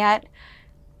like can't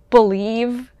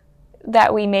believe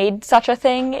that we made such a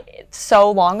thing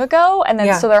so long ago, and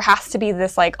then so there has to be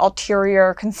this like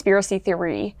ulterior conspiracy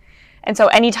theory, and so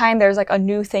anytime there's like a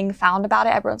new thing found about it,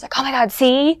 everyone's like, oh my god,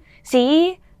 see,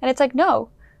 and it's like, no,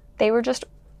 they were just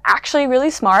actually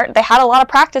really smart. They had a lot of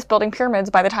practice building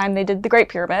pyramids by the time they did the Great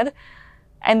Pyramid,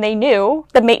 and they knew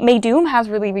that Meidum has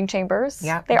relieving chambers.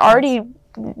 Yeah, they already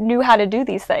knew how to do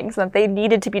these things, that they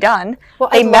needed to be done. Well,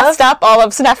 they messed up all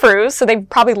of Snefru's, so they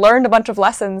probably learned a bunch of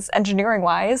lessons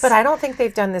engineering-wise. But I don't think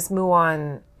they've done this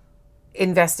Muon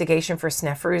investigation for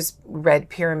Snefru's Red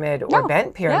Pyramid or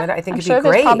Bent Pyramid. I think it'd be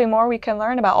great. There's probably more we can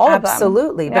learn about all of them.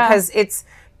 Absolutely, because it's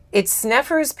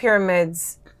Snefru's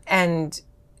pyramids and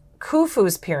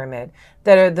Khufu's pyramid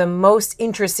that are the most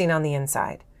interesting on the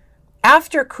inside.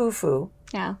 After Khufu,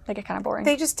 they get kind of boring.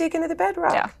 They just dig into the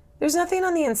bedrock. Yeah. There's nothing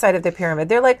on the inside of the pyramid.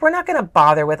 They're like, we're not going to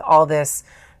bother with all this,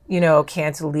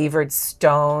 cantilevered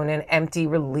stone and empty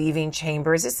relieving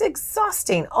chambers. It's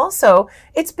exhausting. Also,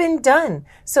 it's been done.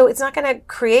 So it's not going to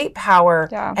create power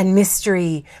and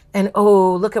mystery and,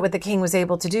 look at what the king was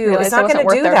able to do. It's not going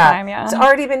to do that. It's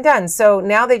already been done. So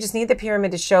now they just need the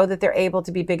pyramid to show that they're able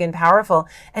to be big and powerful.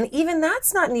 And even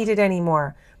that's not needed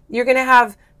anymore. You're going to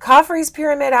have Khafre's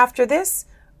pyramid after this,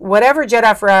 whatever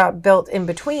Djedefre built in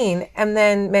between, and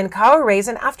then Menkaure,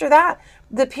 and after that,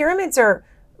 the pyramids are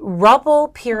rubble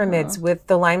pyramids with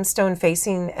the limestone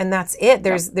facing, and that's it.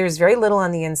 There's very little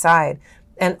on the inside,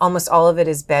 and almost all of it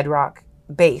is bedrock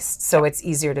based, so it's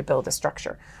easier to build a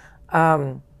structure.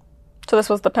 So this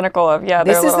was the pinnacle of,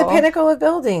 This is the pinnacle of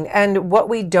building, and what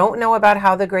we don't know about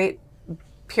how the Great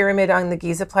Pyramid on the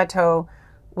Giza Plateau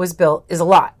was built is a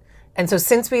lot. And so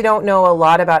since we don't know a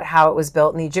lot about how it was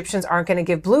built, and the Egyptians aren't going to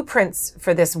give blueprints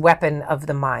for this weapon of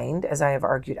the mind, as I have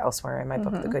argued elsewhere in my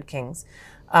book, The Good Kings,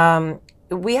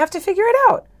 we have to figure it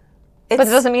out. But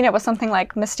it doesn't mean it was something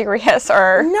like mysterious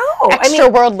or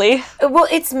extra-worldly. Well,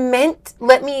 it's meant,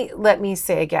 let me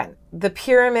say again, the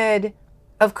Pyramid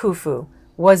of Khufu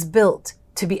was built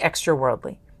to be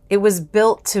extra-worldly. It was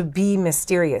built to be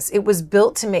mysterious. It was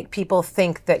built to make people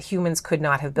think that humans could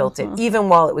not have built it, even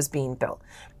while it was being built.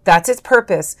 That's its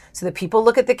purpose, so that people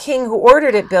look at the king who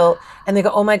ordered it built and they go,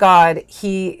 oh my God,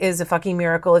 he is a fucking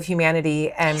miracle of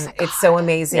humanity, and it's so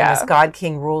amazing. This God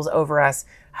King rules over us.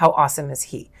 How awesome is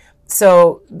he?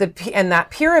 So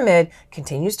that pyramid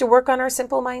continues to work on our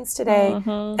simple minds today.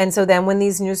 And so then when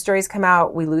these news stories come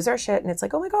out, we lose our shit, and it's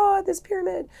like, oh my God, this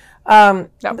pyramid.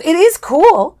 It is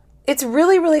cool. It's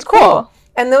really, really cool.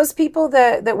 And those people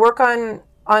that work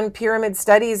on pyramid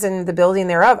studies and the building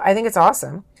thereof, I think it's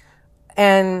awesome.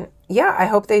 And I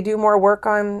hope they do more work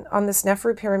on the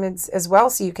Snefru pyramids as well,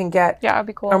 so you can get it'd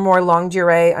be cool. a more longue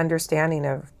durée understanding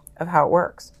of how it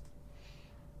works.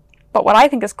 But what I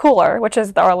think is cooler, which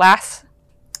is our last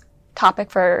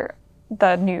topic for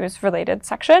the news-related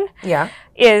section,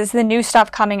 is the new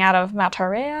stuff coming out of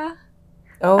Matarea.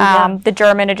 The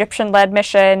German-Egyptian-led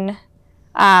mission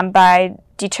by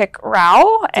Dietrich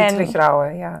Rau and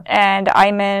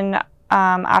Ayman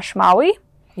Ashmawi.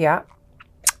 Yeah.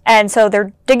 And so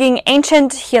they're digging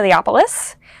ancient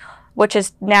Heliopolis, which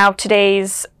is now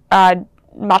today's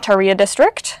Matarea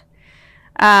district.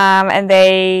 And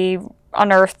they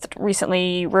unearthed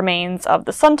recently remains of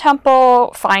the Sun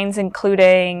Temple, finds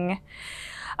including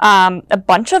a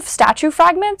bunch of statue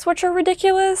fragments, which are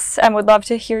ridiculous, and would love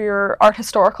to hear your art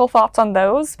historical thoughts on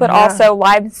those, but also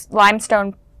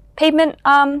limestone pavement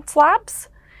slabs.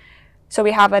 So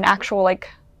we have an actual,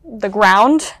 the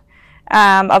ground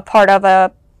a part of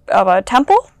a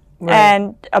temple,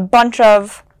 and a bunch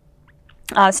of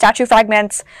statue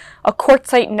fragments, a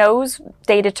quartzite nose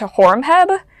dated to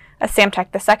Horemheb, a Samtek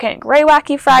II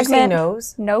Greywacke fragment. Did you say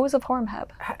nose? Nose of Horemheb.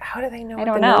 How do they know what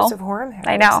the nose of Horemheb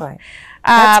I know. looks like?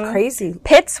 That's crazy.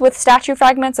 Pits with statue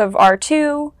fragments of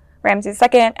R2, Ramses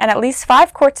II, and at least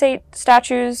 5 quartzite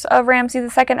statues of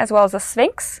Ramses II, as well as a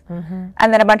Sphinx, and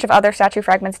then a bunch of other statue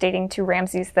fragments dating to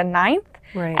Ramses IX.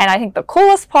 Right. And I think the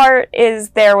coolest part is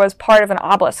there was part of an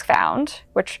obelisk found,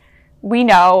 which we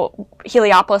know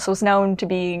Heliopolis was known to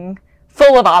being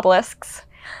full of obelisks.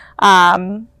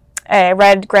 A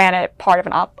red granite part of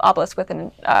an obelisk with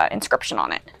an inscription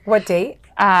on it. What date?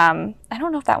 I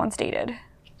don't know if that one's dated.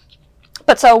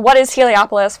 But so what is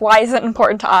Heliopolis? Why is it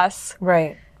important to us?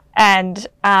 Right. And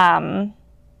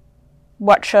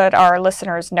what should our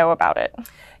listeners know about it?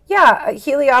 Yeah,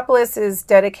 Heliopolis is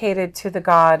dedicated to the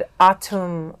god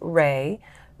Atum Re,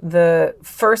 the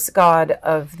first god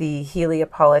of the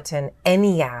Heliopolitan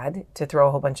Ennead, to throw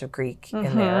a whole bunch of Greek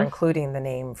in there, including the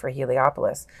name for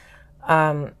Heliopolis.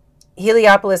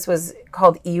 Heliopolis was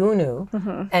called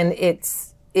Iunu, and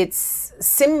its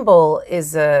symbol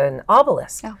is an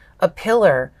obelisk, a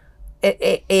pillar,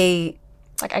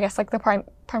 like, I guess, like the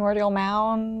primordial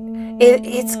mound.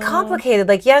 It's complicated.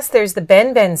 Like, yes, there's the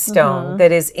Ben stone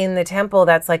that is in the temple.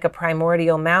 That's like a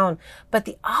primordial mound. But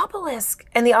the obelisk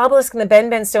and the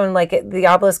Ben stone, like the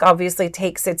obelisk obviously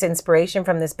takes its inspiration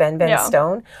from this Ben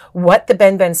stone. What the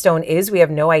Ben stone is, we have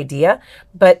no idea.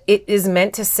 But it is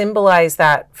meant to symbolize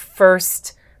that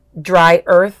first dry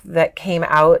earth that came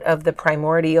out of the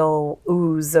primordial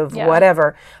ooze of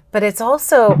whatever. But it's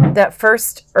also that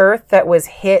first earth that was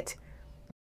hit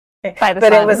by the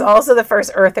sun. It was also the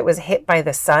first earth that was hit by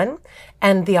the sun.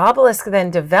 And the obelisk then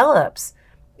develops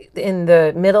in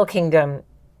the Middle Kingdom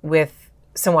with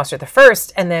Senwosret I,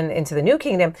 and then into the New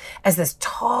Kingdom as this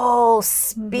tall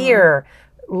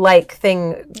spear-like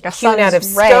thing hewn out of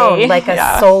stone, like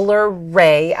a solar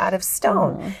ray out of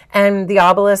stone. And the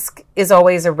obelisk is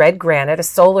always a red granite, a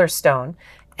solar stone.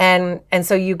 And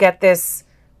so you get this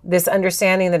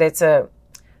understanding that it's a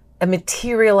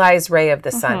materialized ray of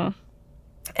the sun.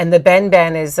 And the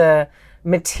Ben is a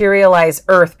materialized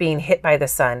earth being hit by the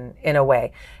sun in a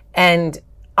way. And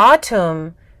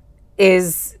Atum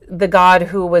is the god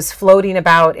who was floating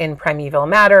about in primeval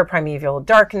matter, primeval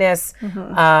darkness,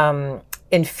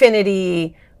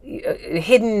 infinity,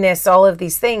 hiddenness, all of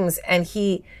these things. And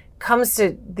he comes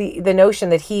to the notion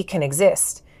that he can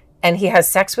exist. And he has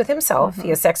sex with himself. He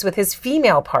has sex with his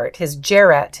female part, his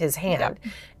Jeret, his hand,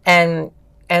 and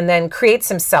then creates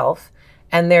himself.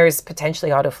 And there's potentially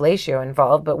autofellatio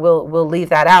involved, but we'll leave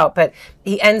that out. But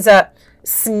he ends up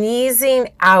sneezing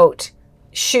out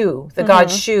Shu, the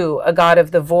god Shu, a god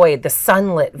of the void, the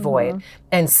sunlit void,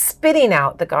 and spitting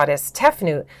out the goddess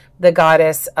Tefnut, the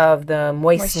goddess of the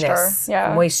moistness,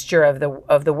 moisture of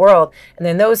the world. And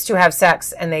then those two have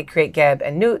sex, and they create Geb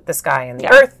and Nut, the sky and the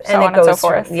earth, and it goes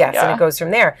and it goes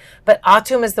from there. But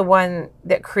Atum is the one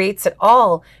that creates it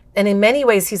all. And in many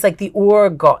ways, he's like the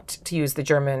Urgott, to use the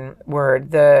German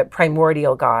word, the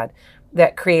primordial god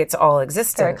that creates all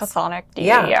existence. Very chthonic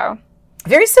deity,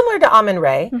 Very similar to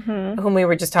Amun-Re, whom we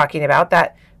were just talking about,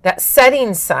 that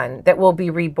setting sun that will be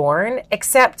reborn,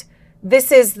 except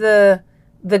this is the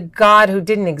god who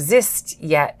didn't exist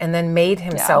yet and then made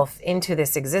himself into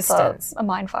this existence. A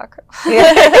mindfuck.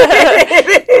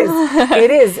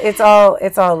 It is. It's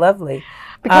all lovely.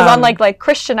 Because unlike like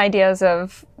Christian ideas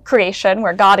of creation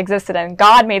where God existed and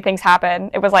God made things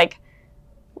happen, it was like,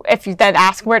 if you then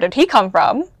ask where did he come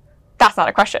from, that's not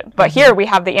a question. But here we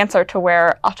have the answer to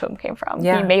where Atum came from.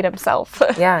 He made himself.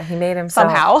 He made himself.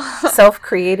 Somehow.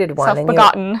 Self-created one.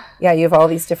 Self-begotten. You have all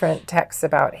these different texts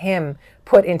about him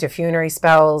put into funerary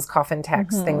spells, coffin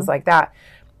texts, things like that.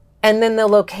 And then the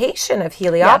location of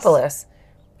Heliopolis,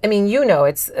 I mean,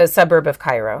 it's a suburb of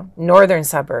Cairo, northern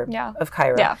suburb of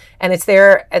Cairo. Yeah. And it's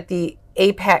there at the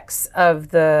apex of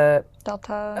the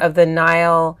Delta of the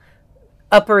Nile,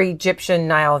 upper Egyptian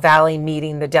Nile Valley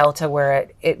meeting the Delta, where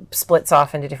it splits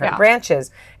off into different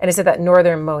branches. And it's at that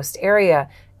northernmost area.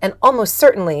 And almost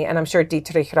certainly, and I'm sure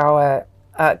Dietrich Raue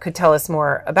could tell us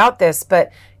more about this,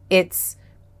 but it's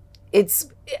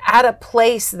at a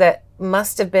place that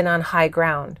must have been on high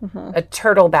ground, a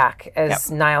turtleback,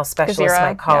 as Nile specialists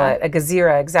might call it, a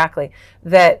gezira, exactly,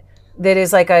 that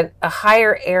is like a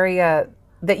higher area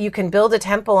that you can build a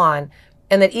temple on,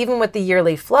 and that even with the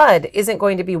yearly flood isn't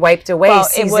going to be wiped away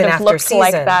season it would have after looked season.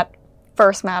 Like that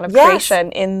first mound of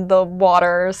creation in the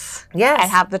waters. Yes.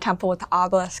 And have the temple with the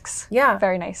obelisks. Yeah.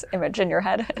 Very nice image in your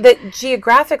head. That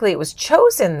geographically it was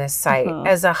chosen, this site,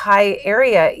 as a high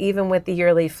area, even with the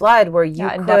yearly flood, where you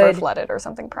could never flooded or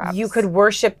something, perhaps. You could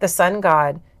worship the sun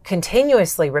god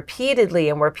continuously, repeatedly,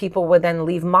 and where people would then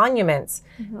leave monuments.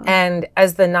 And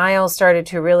as the Nile started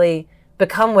to really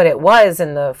become what it was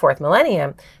in the 4th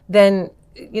millennium, then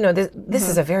this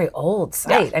is a very old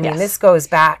site. I mean, this goes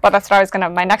back. But that's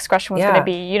what my next question was going to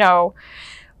be,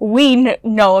 we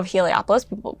know of Heliopolis.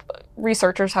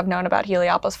 Researchers have known about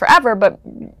Heliopolis forever, but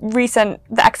the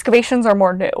excavations are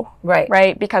more new.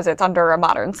 Right? Because it's under a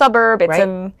modern suburb. It's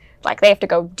in, they have to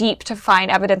go deep to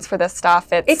find evidence for this stuff.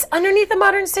 It's underneath the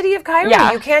modern city of Cairo.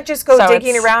 You can't just go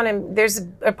digging around and there's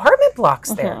apartment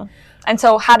blocks there. And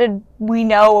so how did we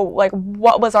know,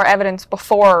 what was our evidence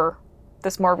before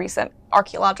this more recent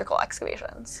archaeological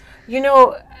excavations?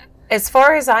 As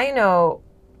far as I know,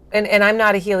 and I'm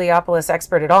not a Heliopolis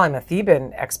expert at all, I'm a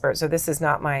Theban expert, so this is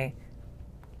not my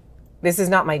this is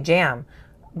not my jam.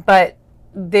 But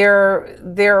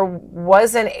there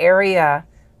was an area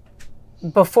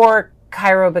before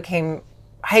Cairo became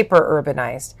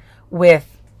hyper-urbanized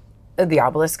with the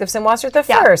obelisk of Senwosret I.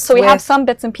 Yeah. So we have some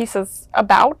bits and pieces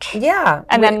about. Yeah.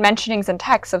 And then mentionings in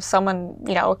text of someone,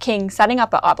 a king setting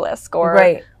up an obelisk or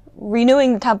Right.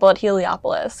 renewing the temple at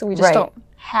Heliopolis. We just Right. don't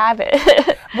have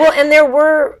it. Well, and there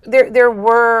were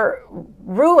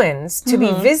ruins to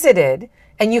be visited,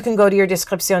 and you can go to your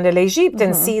Description de l'Égypte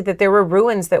and see that there were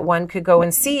ruins that one could go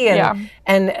and see, and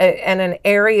an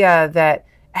area that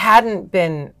hadn't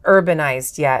been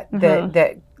urbanized yet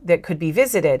that could be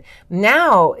visited.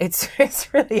 Now it's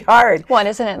really hard. Well, and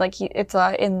isn't it like it's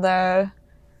in a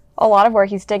lot of where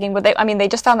he's digging? But they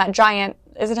just found that giant,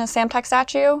 isn't it a Samtek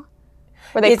statue?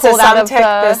 Where they pulled out of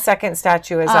the second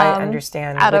statue, as I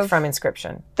understand, from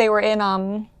inscription. They were in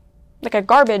like a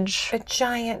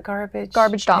giant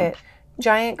garbage dump. Pit.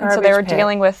 Giant garbage. And so they were pit.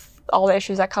 dealing with all the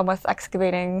issues that come with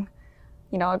excavating,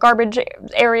 a garbage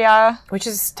area, which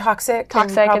is toxic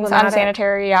and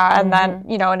unsanitary. And then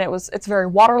and it's very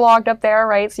waterlogged up there,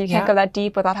 right? So you can't go that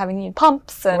deep without having to need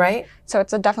pumps, and right. So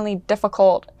it's a definitely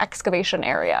difficult excavation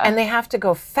area. And they have to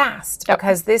go fast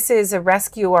because this is a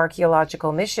rescue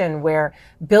archaeological mission where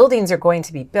buildings are going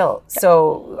to be built. Yep.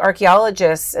 So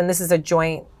archaeologists, and this is a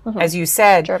joint, as you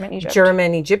said,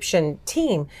 German-Egyptian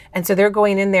team. And so they're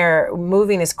going in there,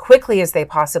 moving as quickly as they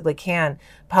possibly can,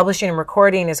 publishing and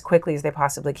recording as quickly as they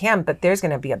possibly can. But there's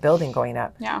going to be a building going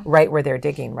up right where they're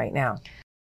digging right now.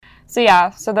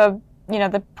 So so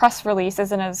the press release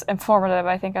isn't as informative,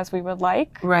 I think, as we would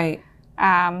like. Right.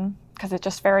 Because it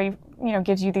just very,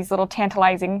 gives you these little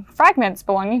tantalizing fragments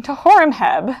belonging to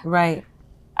Horemheb. Right.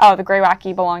 Oh, the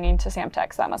Greywacke belonging to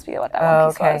Samtek. So that must be what that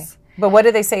one piece was. But what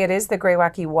do they say it is? The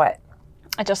Greywacke what?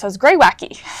 It just says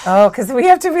Greywacke. Oh, because we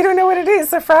don't know what it is.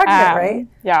 It's a fragment, right?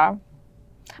 Yeah.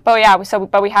 But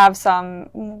we have some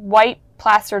white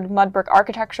plastered mud brick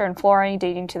architecture and flooring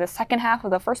dating to the second half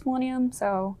of the first millennium.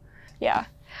 So, yeah.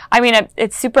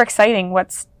 It's super exciting.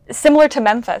 What's similar to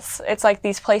Memphis. It's like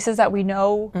these places that we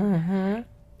know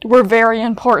were very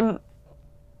important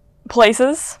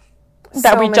places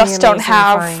that we just don't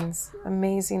have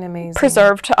amazing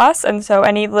preserved to us. And so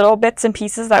any little bits and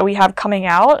pieces that we have coming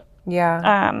out.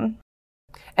 Yeah.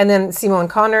 And then Simone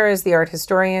Connor is the art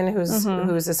historian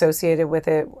who's associated with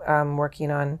it,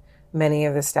 working on many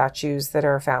of the statues that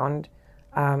are found.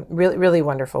 Really, really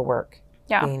wonderful work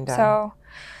being done. So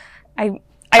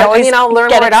I'll learn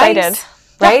more excited. ICE,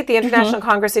 right? The International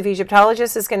Congress of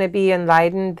Egyptologists is going to be in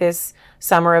Leiden this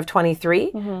summer of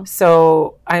 23.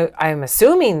 So I'm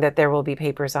assuming that there will be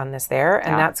papers on this there,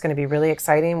 and that's going to be really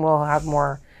exciting. We'll have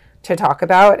more to talk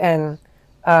about. And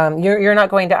you're not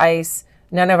going to ICE.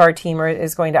 None of our team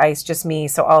is going to ICE, just me.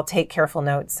 So I'll take careful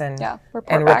notes and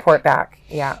report back.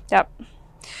 Yeah. Yep.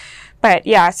 But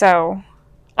so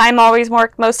I'm always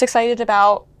most excited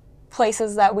about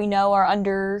places that we know are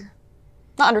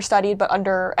not understudied, but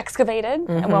under excavated.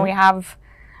 And when we have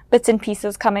bits and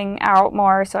pieces coming out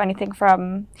more, so anything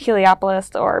from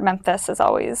Heliopolis or Memphis is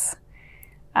always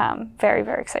very,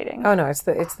 very exciting. Oh no, it's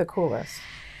the coolest.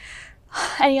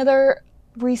 Any other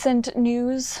recent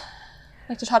news you'd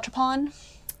like to touch upon?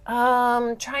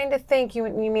 Trying to think. You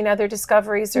mean other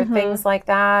discoveries or things like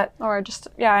that, or just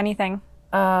anything?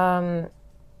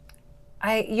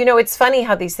 It's funny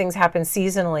how these things happen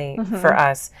seasonally for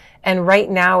us. And right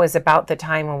now is about the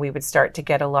time when we would start to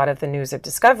get a lot of the news of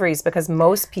discoveries, because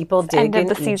most people dig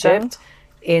in Egypt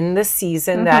in the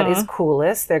season that is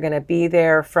coolest. They're going to be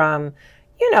there from,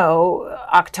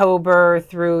 October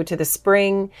through to the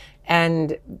spring.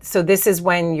 And so this is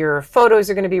when your photos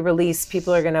are going to be released.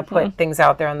 People are going to put things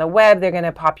out there on the web. They're going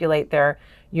to populate their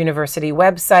university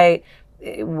website.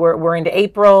 We're into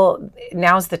April.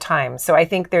 Now's the time. So I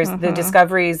think the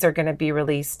discoveries are going to be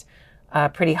released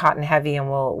pretty hot and heavy, and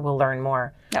we'll learn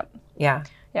more. Yep. Yeah.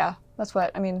 Yeah. That's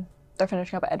what they're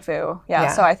finishing up at EDFU.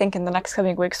 Yeah. So I think in the next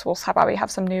coming weeks we'll probably have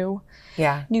some new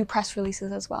press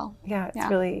releases as well. Yeah. It's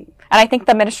really. And I think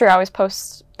the ministry always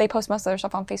post most of their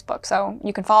stuff on Facebook, so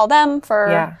you can follow them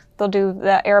for. They'll do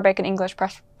the Arabic and English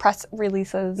press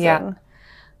releases. And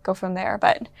go from there.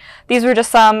 But these were just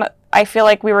some. I feel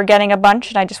like we were getting a bunch,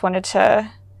 and I just wanted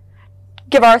to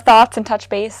give our thoughts and touch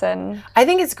base. And I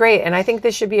think it's great, and I think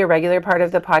this should be a regular part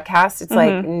of the podcast. It's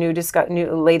like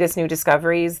latest new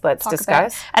discoveries. Let's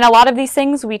discuss. And a lot of these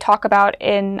things we talk about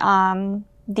in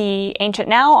the Ancient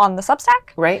Now on the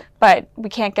Substack, right? But we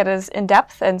can't get as in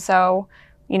depth, and so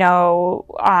if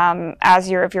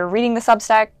you're reading the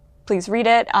Substack, please read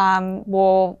it.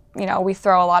 We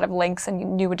throw a lot of links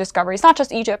and new discoveries, not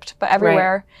just Egypt, but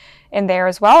everywhere in there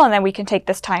as well. And then we can take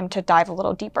this time to dive a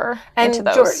little deeper into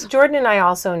those. Jordan and I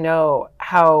also know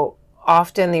how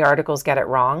often the articles get it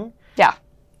wrong. Yeah.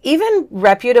 Even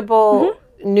reputable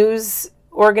news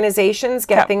organizations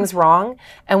get things wrong.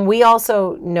 And we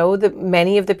also know that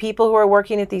many of the people who are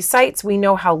working at these sites, we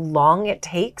know how long it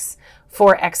takes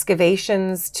for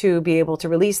excavations to be able to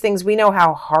release things. We know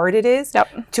how hard it is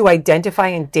to identify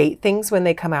and date things when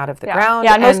they come out of the ground.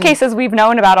 Yeah, in most cases, we've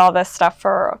known about all this stuff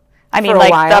for the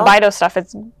BIDO stuff,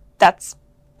 that's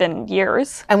been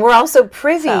years. And we're also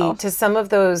privy to some of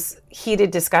those heated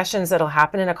discussions that'll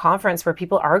happen in a conference where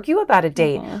people argue about a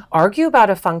date, argue about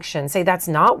a function, say that's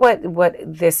not what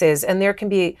this is. And there can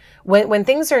be, when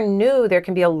things are new, there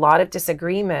can be a lot of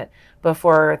disagreement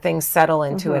before things settle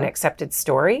into an accepted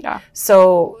story. Yeah.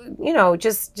 So,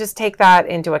 just take that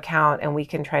into account and we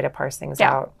can try to parse things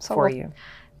out for you.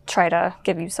 Try to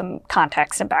give you some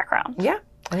context and background. Yeah.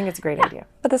 I think it's a great idea.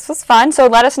 But this was fun. So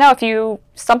let us know if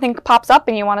something pops up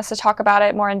and you want us to talk about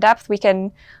it more in depth. We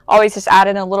can always just add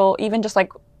in a little, even just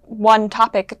like one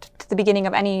topic to the beginning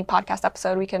of any podcast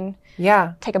episode. We can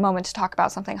take a moment to talk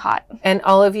about something hot. And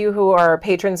all of you who are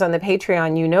patrons on the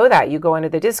Patreon, you know that. You go into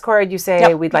the Discord, you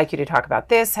say, we'd like you to talk about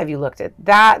this. Have you looked at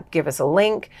that? Give us a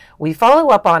link. We follow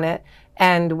up on it.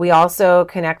 And we also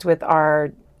connect with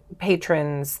our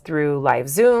patrons through live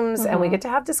Zooms, and we get to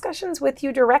have discussions with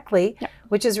you directly,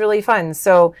 which is really fun.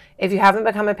 So if you haven't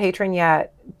become a patron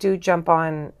yet, do jump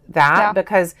on that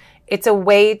because it's a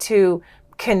way to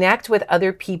connect with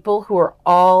other people who are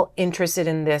all interested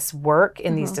in this work,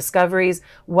 in these discoveries,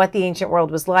 what the ancient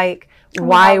world was like,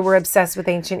 why we're obsessed with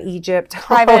ancient Egypt,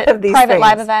 private things.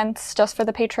 Live events just for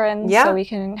the patrons, so we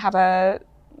can have a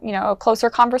closer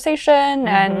conversation,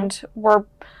 and we're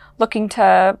looking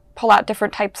to pull out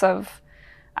different types of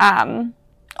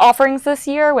offerings this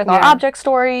year with our object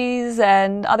stories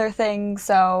and other things.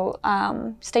 So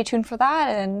stay tuned for that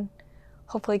and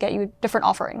hopefully get you different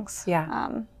offerings.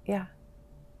 Yeah.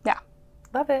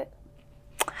 Love it.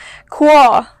 Cool.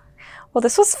 Well,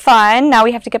 this was fun. Now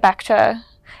we have to get back to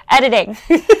editing.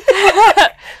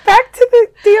 Back to the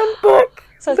damn book.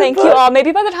 So thank you all.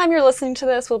 Maybe by the time you're listening to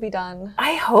this, we'll be done.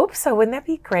 I hope so. Wouldn't that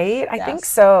be great? I think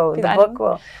so. The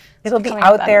book it'll be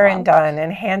out there and done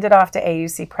and handed off to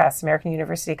AUC Press, American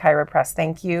University Cairo Press.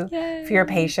 Thank you for your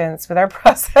patience with our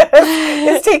process.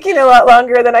 It's taking a lot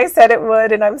longer than I said it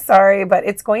would, and I'm sorry, but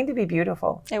it's going to be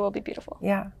beautiful. It will be beautiful.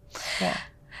 Yeah.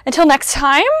 Until next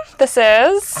time, this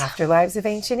is Afterlives of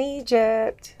Ancient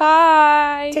Egypt.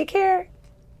 Bye. Take care.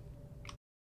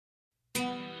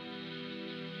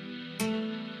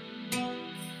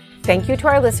 Thank you to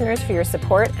our listeners for your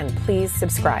support, and please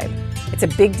subscribe. It's a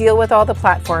big deal with all the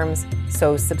platforms,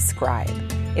 so subscribe.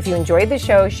 If you enjoyed the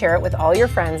show, share it with all your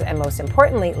friends, and most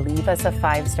importantly, leave us a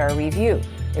 5-star review.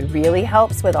 It really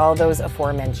helps with all those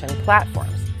aforementioned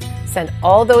platforms. Send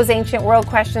all those ancient world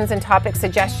questions and topic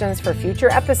suggestions for future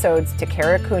episodes to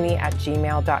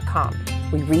karacooney@gmail.com.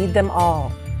 We read them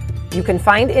all. You can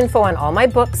find info on all my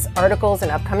books, articles,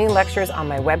 and upcoming lectures on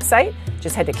my website.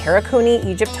 Just head to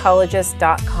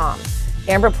karacooneyegyptologist.com.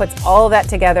 Amber puts all of that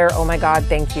together. Oh my God,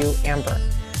 thank you, Amber.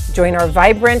 Join our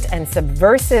vibrant and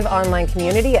subversive online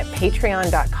community at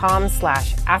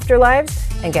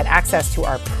patreon.com/afterlives and get access to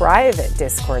our private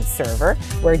Discord server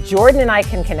where Jordan and I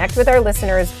can connect with our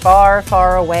listeners far,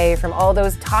 far away from all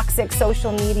those toxic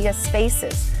social media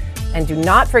spaces. And do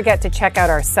not forget to check out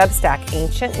our Substack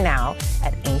Ancient Now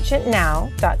at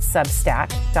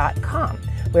ancientnow.substack.com,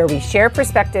 where we share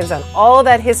perspectives on all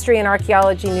that history and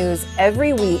archaeology news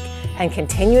every week and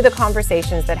continue the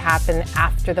conversations that happen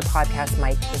after the podcast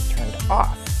mic is turned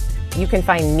off. You can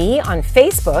find me on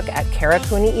Facebook at Kara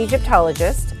Cooney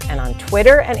Egyptologist and on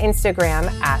Twitter and Instagram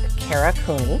at Kara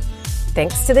Cooney.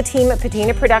 Thanks to the team at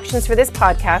Patina Productions for this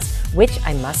podcast, which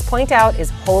I must point out is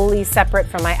wholly separate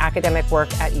from my academic work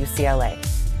at UCLA.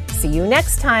 See you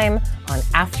next time on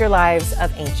Afterlives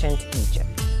of Ancient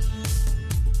Egypt.